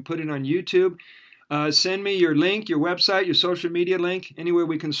video when we put it on YouTube, send me your link, your website, your social media link, anywhere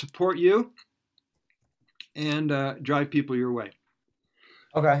we can support you and drive people your way.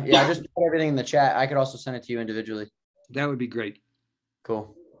 Okay. Yeah, I just put everything in the chat. I could also send it to you individually. That would be great.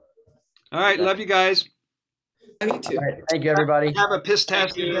 Cool. All right. Love you guys. Me too. All right, thank you, everybody. Have a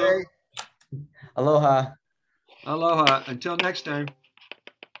piss-tastic day. Aloha. Aloha. Until next time.